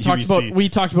 At we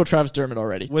talked about Travis Dermott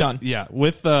already. Done. Yeah,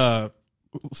 with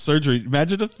surgery.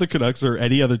 Imagine if the Canucks or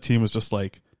any other team was just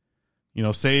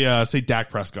say Dak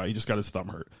Prescott, he just got his thumb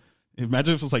hurt.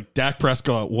 Imagine if it was Dak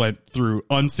Prescott went through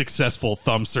unsuccessful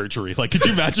thumb surgery. Could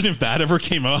you imagine if that ever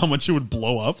came out, how much it would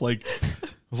blow up? It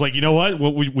was you know what?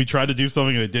 We tried to do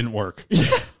something and it didn't work.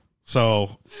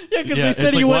 So because they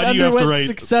said he underwent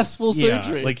successful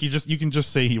surgery. You can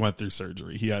just say he went through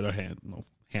surgery. He had a hand surgery.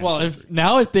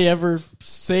 If they ever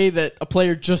say that a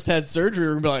player just had surgery,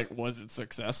 we're gonna be was it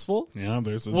successful? Yeah,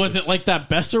 was it like that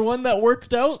Besser one that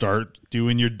worked out? Start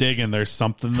doing your digging. There's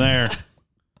something there.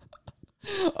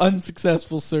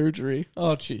 Unsuccessful surgery.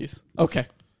 Oh, jeez. Okay.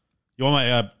 You want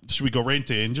my? Should we go right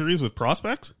into injuries with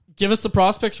prospects? Give us the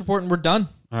prospects report, and we're done.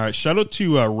 All right. Shout out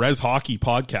to Res Hockey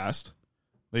Podcast.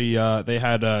 They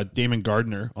had Damon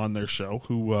Gardner on their show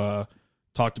who.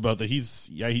 Talked about that he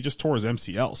just tore his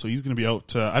MCL, so he's going to be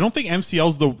out. I don't think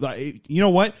MCL's you know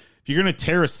what? If you're going to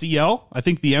tear a CL, I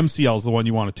think the MCL is the one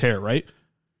you want to tear, right?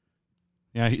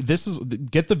 Yeah,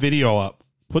 get the video up.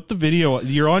 Put the video.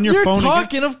 You're on your phone.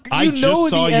 I just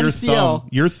saw your thumb.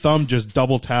 Your thumb just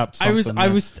double tapped something. I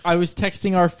was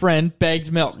texting our friend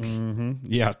Bagged Milk. Mm-hmm.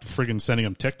 Yeah, friggin' sending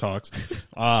him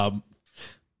TikToks.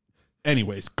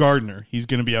 Anyways, Gardner, he's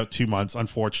going to be out 2 months.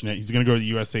 Unfortunate. He's going to go to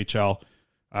the USHL.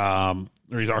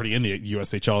 Or he's already in the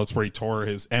USHL. That's where he tore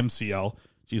his MCL.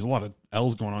 Geez, a lot of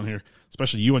L's going on here,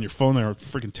 especially you on your phone there with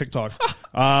freaking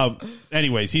TikToks.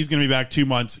 Anyways, he's going to be back 2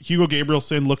 months. Hugo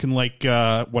Gabrielson looking like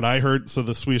what I heard. So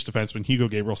the Swedish defenseman, Hugo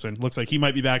Gabrielson, looks like he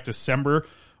might be back December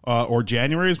or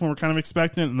January is when we're kind of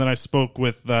expecting it. And then I spoke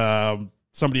with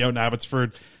somebody out in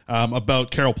Abbotsford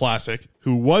about Carol Plasek,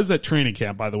 who was at training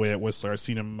camp, by the way, at Whistler. I've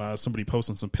seen him, somebody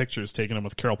posting some pictures taking him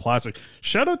with Carol Plasek.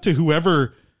 Shout out to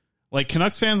whoever...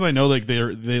 Canucks fans, I know,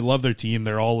 they love their team.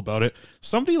 They're all about it.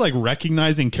 Somebody,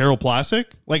 recognizing Carol Plasek.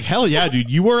 Hell yeah,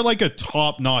 dude. You are, a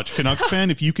top-notch Canucks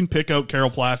fan if you can pick out Carol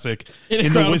Plasek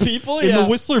in the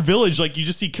Whistler Village. You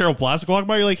just see Carol Plasek walk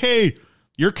by. You're like, hey,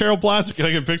 you're Carol Plasek. Can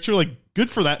I get a picture? Good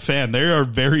for that fan. They are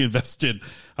very invested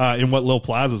in what Lil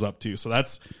Plaza's up to. So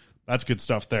that's good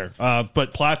stuff there.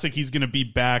 But Plasek, he's going to be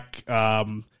back...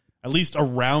 at least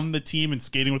around the team and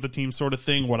skating with the team sort of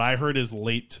thing. What I heard is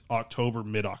late October,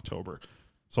 mid-October.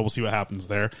 So we'll see what happens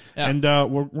there. Yeah. And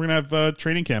we're going to have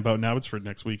training camp out in Abbotsford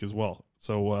next week as well.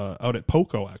 So out at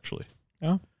Poco, actually.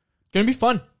 Yeah. Going to be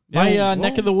fun. My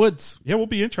neck of the woods. Yeah, we'll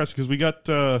be interesting because we got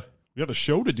the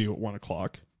show to do at 1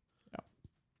 o'clock. Yeah.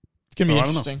 It's going to be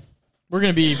interesting. We're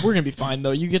going to be fine, though.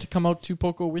 You get to come out to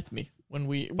Poco with me.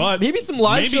 Maybe some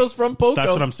live shows from Poco.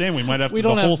 That's what I'm saying. We might have the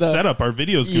whole setup. Our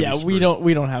videos. Yeah, we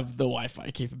don't have the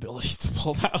Wi-Fi capabilities to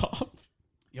pull that off.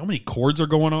 You know how many cords are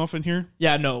going off in here?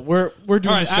 Yeah, no, we're doing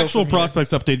all right. Actual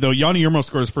prospects update though. Yanni Yermo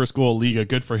scored his first goal of Liga.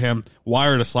 Good for him.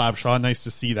 Wired a slap shot. Nice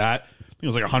to see that. I think it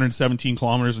was 117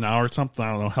 kilometers an hour or something.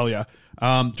 I don't know. Hell yeah.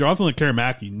 Jonathan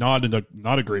Lekaremaki,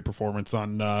 not a great performance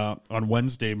on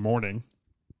Wednesday morning.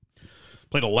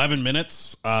 Played 11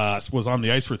 minutes, was on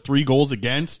the ice for 3 goals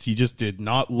against. He just did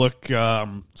not look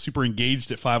super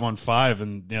engaged at 5-on-5,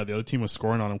 and the other team was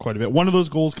scoring on him quite a bit. One of those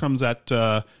goals comes at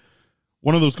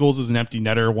one of those goals is an empty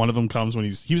netter. One of them comes when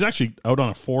he was actually out on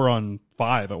a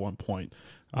 4-on-5 at one point.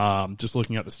 Just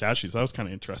looking at the stat sheets, that was kind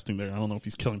of interesting there. I don't know if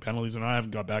he's killing penalties or not. I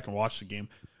haven't got back and watched the game,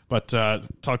 but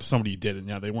talked to somebody who did,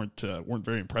 and they weren't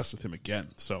very impressed with him again.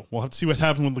 So we'll have to see what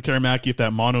happens with Lekerimäki if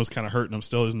that mono's kind of hurting him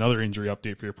still. There's another injury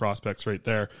update for your prospects right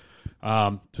there.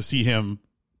 To see him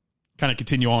kind of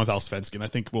continue on with Allsvenskan, I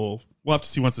think we'll have to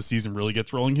see once the season really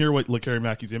gets rolling here what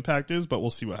Lekerimäki's impact is, but we'll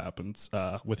see what happens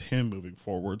with him moving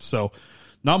forward. So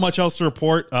not much else to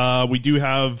report. We do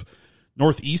have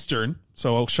Northeastern,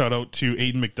 so I'll shout out to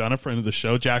Aiden McDonough, friend of the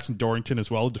show, Jackson Dorrington as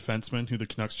well, a defenseman who the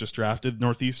Canucks just drafted.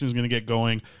 Northeastern is going to get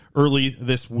going early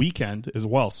this weekend as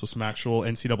well, so some actual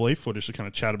NCAA footage to kind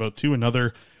of chat about too.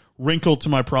 Another wrinkle to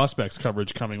my prospects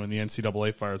coverage coming when the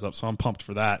NCAA fires up, so I'm pumped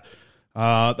for that.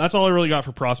 That's all I really got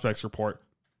for prospects report.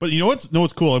 But you know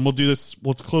what's cool, and we'll do this.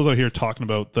 We'll close out here talking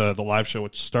about the live show,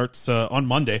 which starts on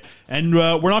Monday, and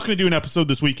we're not going to do an episode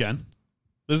this weekend.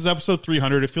 This is episode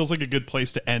 300. It feels like a good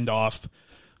place to end off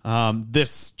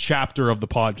this chapter of the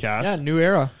podcast. Yeah, new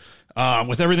era.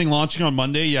 With everything launching on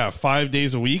Monday, 5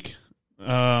 days a week,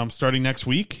 starting next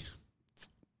week.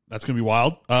 That's going to be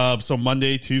wild. So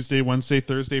Monday, Tuesday, Wednesday,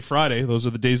 Thursday, Friday. Those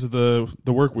are the days of the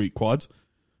work week, Quads.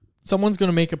 Someone's going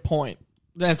to make a point,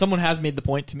 and someone has made the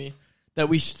point to me, that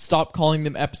we should stop calling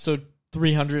them episode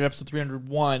 300, episode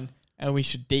 301, and we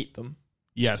should date them.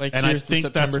 Yes, and I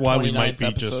think that's why we might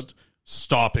be just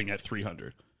stopping at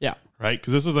 300. Yeah. Right?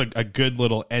 Because this is a good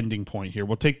little ending point here.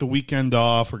 We'll take the weekend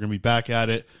off. We're going to be back at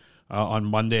it on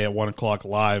Monday at 1 o'clock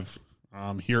live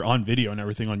here on video and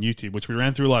everything on YouTube, which we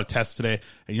ran through a lot of tests today.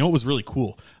 And you know what was really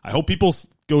cool? I hope people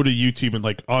go to YouTube and,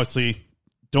 obviously,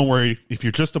 don't worry if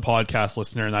you're just a podcast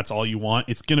listener and that's all you want.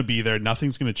 It's going to be there.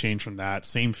 Nothing's going to change from that.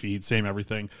 Same feed, same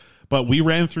everything. But we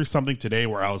ran through something today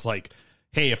where I was like,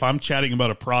 hey, if I'm chatting about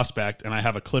a prospect and I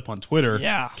have a clip on Twitter,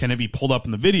 can it be pulled up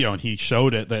in the video? And he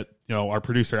showed it that, our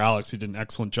producer, Alex, who did an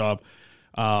excellent job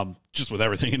just with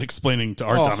everything and explaining to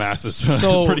our dumbasses.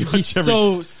 So pretty much he's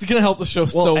going to help the show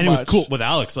so much. And it was cool with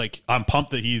Alex. I'm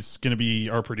pumped that he's going to be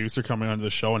our producer coming onto the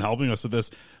show and helping us with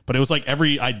this. But it was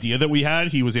every idea that we had,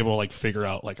 he was able to figure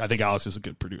out. I think Alex is a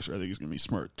good producer. I think he's going to be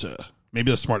smart.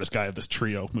 Maybe the smartest guy of this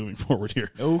trio moving forward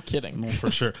here. No kidding.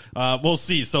 For sure. We'll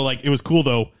see. So it was cool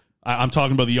though. I'm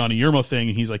talking about the Yanni Yermo thing,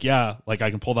 and he's like, I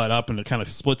can pull that up, and it kind of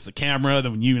splits the camera.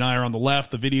 Then when you and I are on the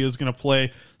left, the video is going to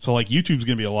play. So, YouTube's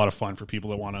going to be a lot of fun for people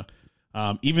that want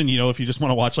to, even, if you just want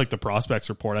to watch, the prospects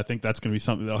report, I think that's going to be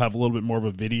something that'll have a little bit more of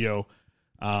a video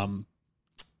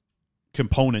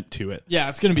component to it. Yeah,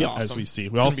 it's going to be awesome. As we see.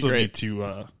 We also need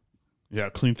to,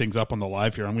 clean things up on the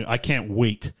live here. I can't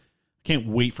wait. Can't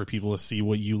wait for people to see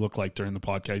what you look like during the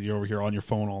podcast. You're over here on your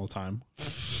phone all the time.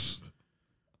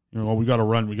 We got to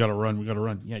run.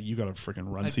 Yeah, you got to freaking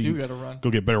run. I do got to run. Go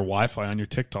get better Wi-Fi on your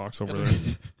TikToks over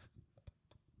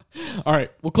there. All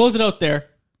right, we'll close it out there.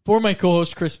 For my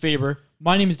co-host, Chris Faber,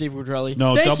 my name is Dave Woodrelli.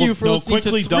 Thank you for listening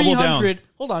to 300.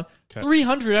 Hold on. Okay.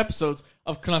 300 episodes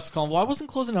of Canucks Convo. I wasn't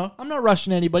closing out. I'm not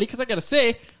rushing anybody because I got to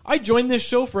say, I joined this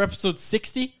show for episode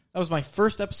 60. That was my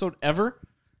first episode ever.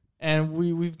 And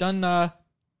we've done that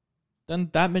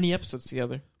many episodes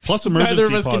together. Plus emergency Neither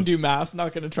of us pods. can do math.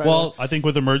 Not going to try. Well, I think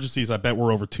with emergencies, I bet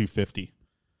we're over 250.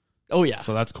 Oh, yeah.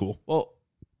 So that's cool. Well,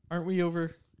 aren't we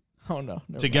over? Oh, no.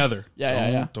 Together.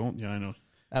 Yeah. I know.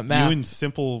 At math. You and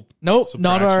simple Nope,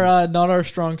 subtraction. not our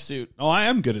strong suit. Oh, I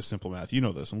am good at simple math. You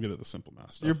know this. I'm good at the simple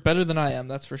math stuff. You're better than I am,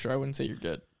 that's for sure. I wouldn't say you're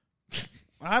good.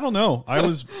 I don't know. I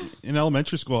was in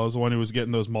elementary school. I was the one who was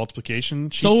getting those multiplication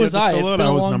sheets. So was I. It's been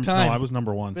a long time. No, I was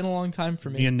number one. It's been a long time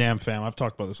for me. Me and Nam Fam. I've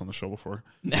talked about this on the show before.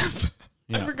 Nam.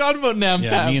 Yeah. I forgot about Nam.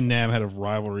 Yeah, me and Nam had a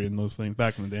rivalry in those things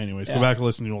back in the day. Anyways, Yeah. Go back and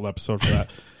listen to an old episode for that.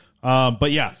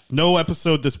 But yeah, no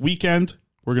episode this weekend.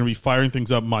 We're going to be firing things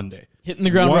up Monday. Hitting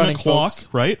the ground running, 1 o'clock, folks.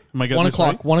 right? Am I getting 1 this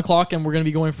o'clock. right? 1 o'clock, and we're going to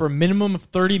be going for a minimum of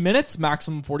 30 minutes,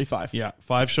 maximum 45. Yeah,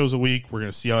 5 shows a week. We're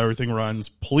going to see how everything runs.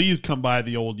 Please come by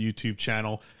the old YouTube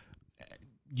channel.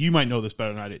 You might know this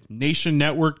better than I did. Nation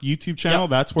Network YouTube channel.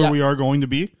 Yep. That's where we are going to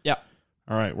be. Yeah.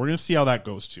 All right. We're going to see how that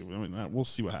goes too. I mean, we'll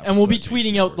see what happens. And we'll be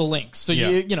tweeting out the links. So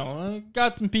you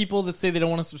got some people that say they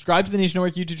don't want to subscribe to the Nation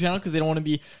Network YouTube channel because they don't want to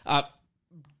be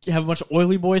have a bunch of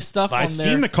oily boy stuff. I've on there.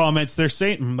 seen the comments. They're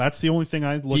saying that's the only thing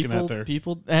I'm looking at there.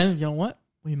 People, and you know what?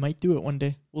 We might do it one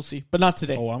day. We'll see, but not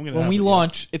today. Oh, I'm gonna when we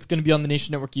launch, it's going to be on the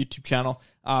Nation Network YouTube channel.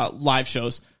 Live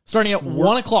shows starting at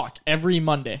 1 o'clock every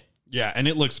Monday. Yeah, and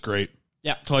it looks great.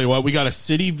 Yeah. Tell you what, we got a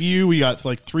city view. We got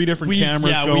 3 different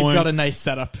cameras going. We've got a nice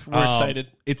setup. We're excited.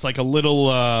 It's like a little,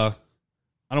 I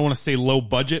I don't want to say low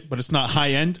budget, but it's not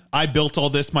high end. I built all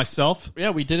this myself.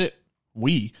 Yeah, we did it.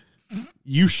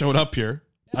 You showed up here.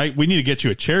 We need to get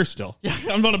you a chair still. Yeah,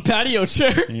 I'm on a patio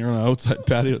chair. You're on an outside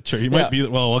patio chair. You might be.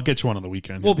 Well, I'll get you one on the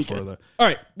weekend. We'll be good. All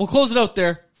right, we'll close it out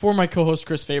there. For my co-host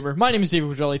Chris Faber, my name is David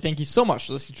Wajelli. Thank you so much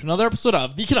for listening to another episode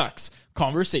of the Canucks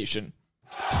Conversation.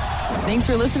 Thanks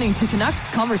for listening to Canucks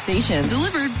Conversation,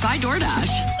 delivered by DoorDash.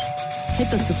 Hit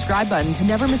the subscribe button to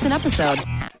never miss an episode.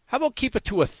 How about keep it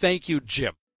to a thank you,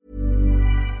 Jim?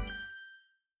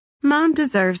 Mom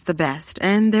deserves the best,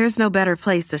 and there's no better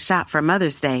place to shop for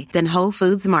Mother's Day than Whole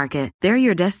Foods Market. They're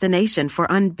your destination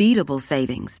for unbeatable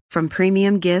savings, from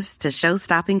premium gifts to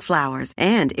show-stopping flowers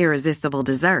and irresistible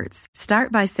desserts.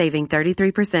 Start by saving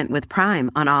 33% with Prime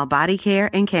on all body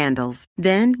care and candles.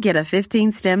 Then get a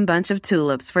 15-stem bunch of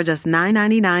tulips for just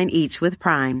 $9.99 each with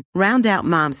Prime. Round out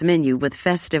Mom's menu with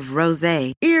festive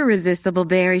rosé, irresistible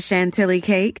berry chantilly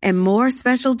cake, and more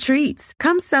special treats.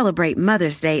 Come celebrate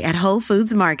Mother's Day at Whole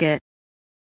Foods Market.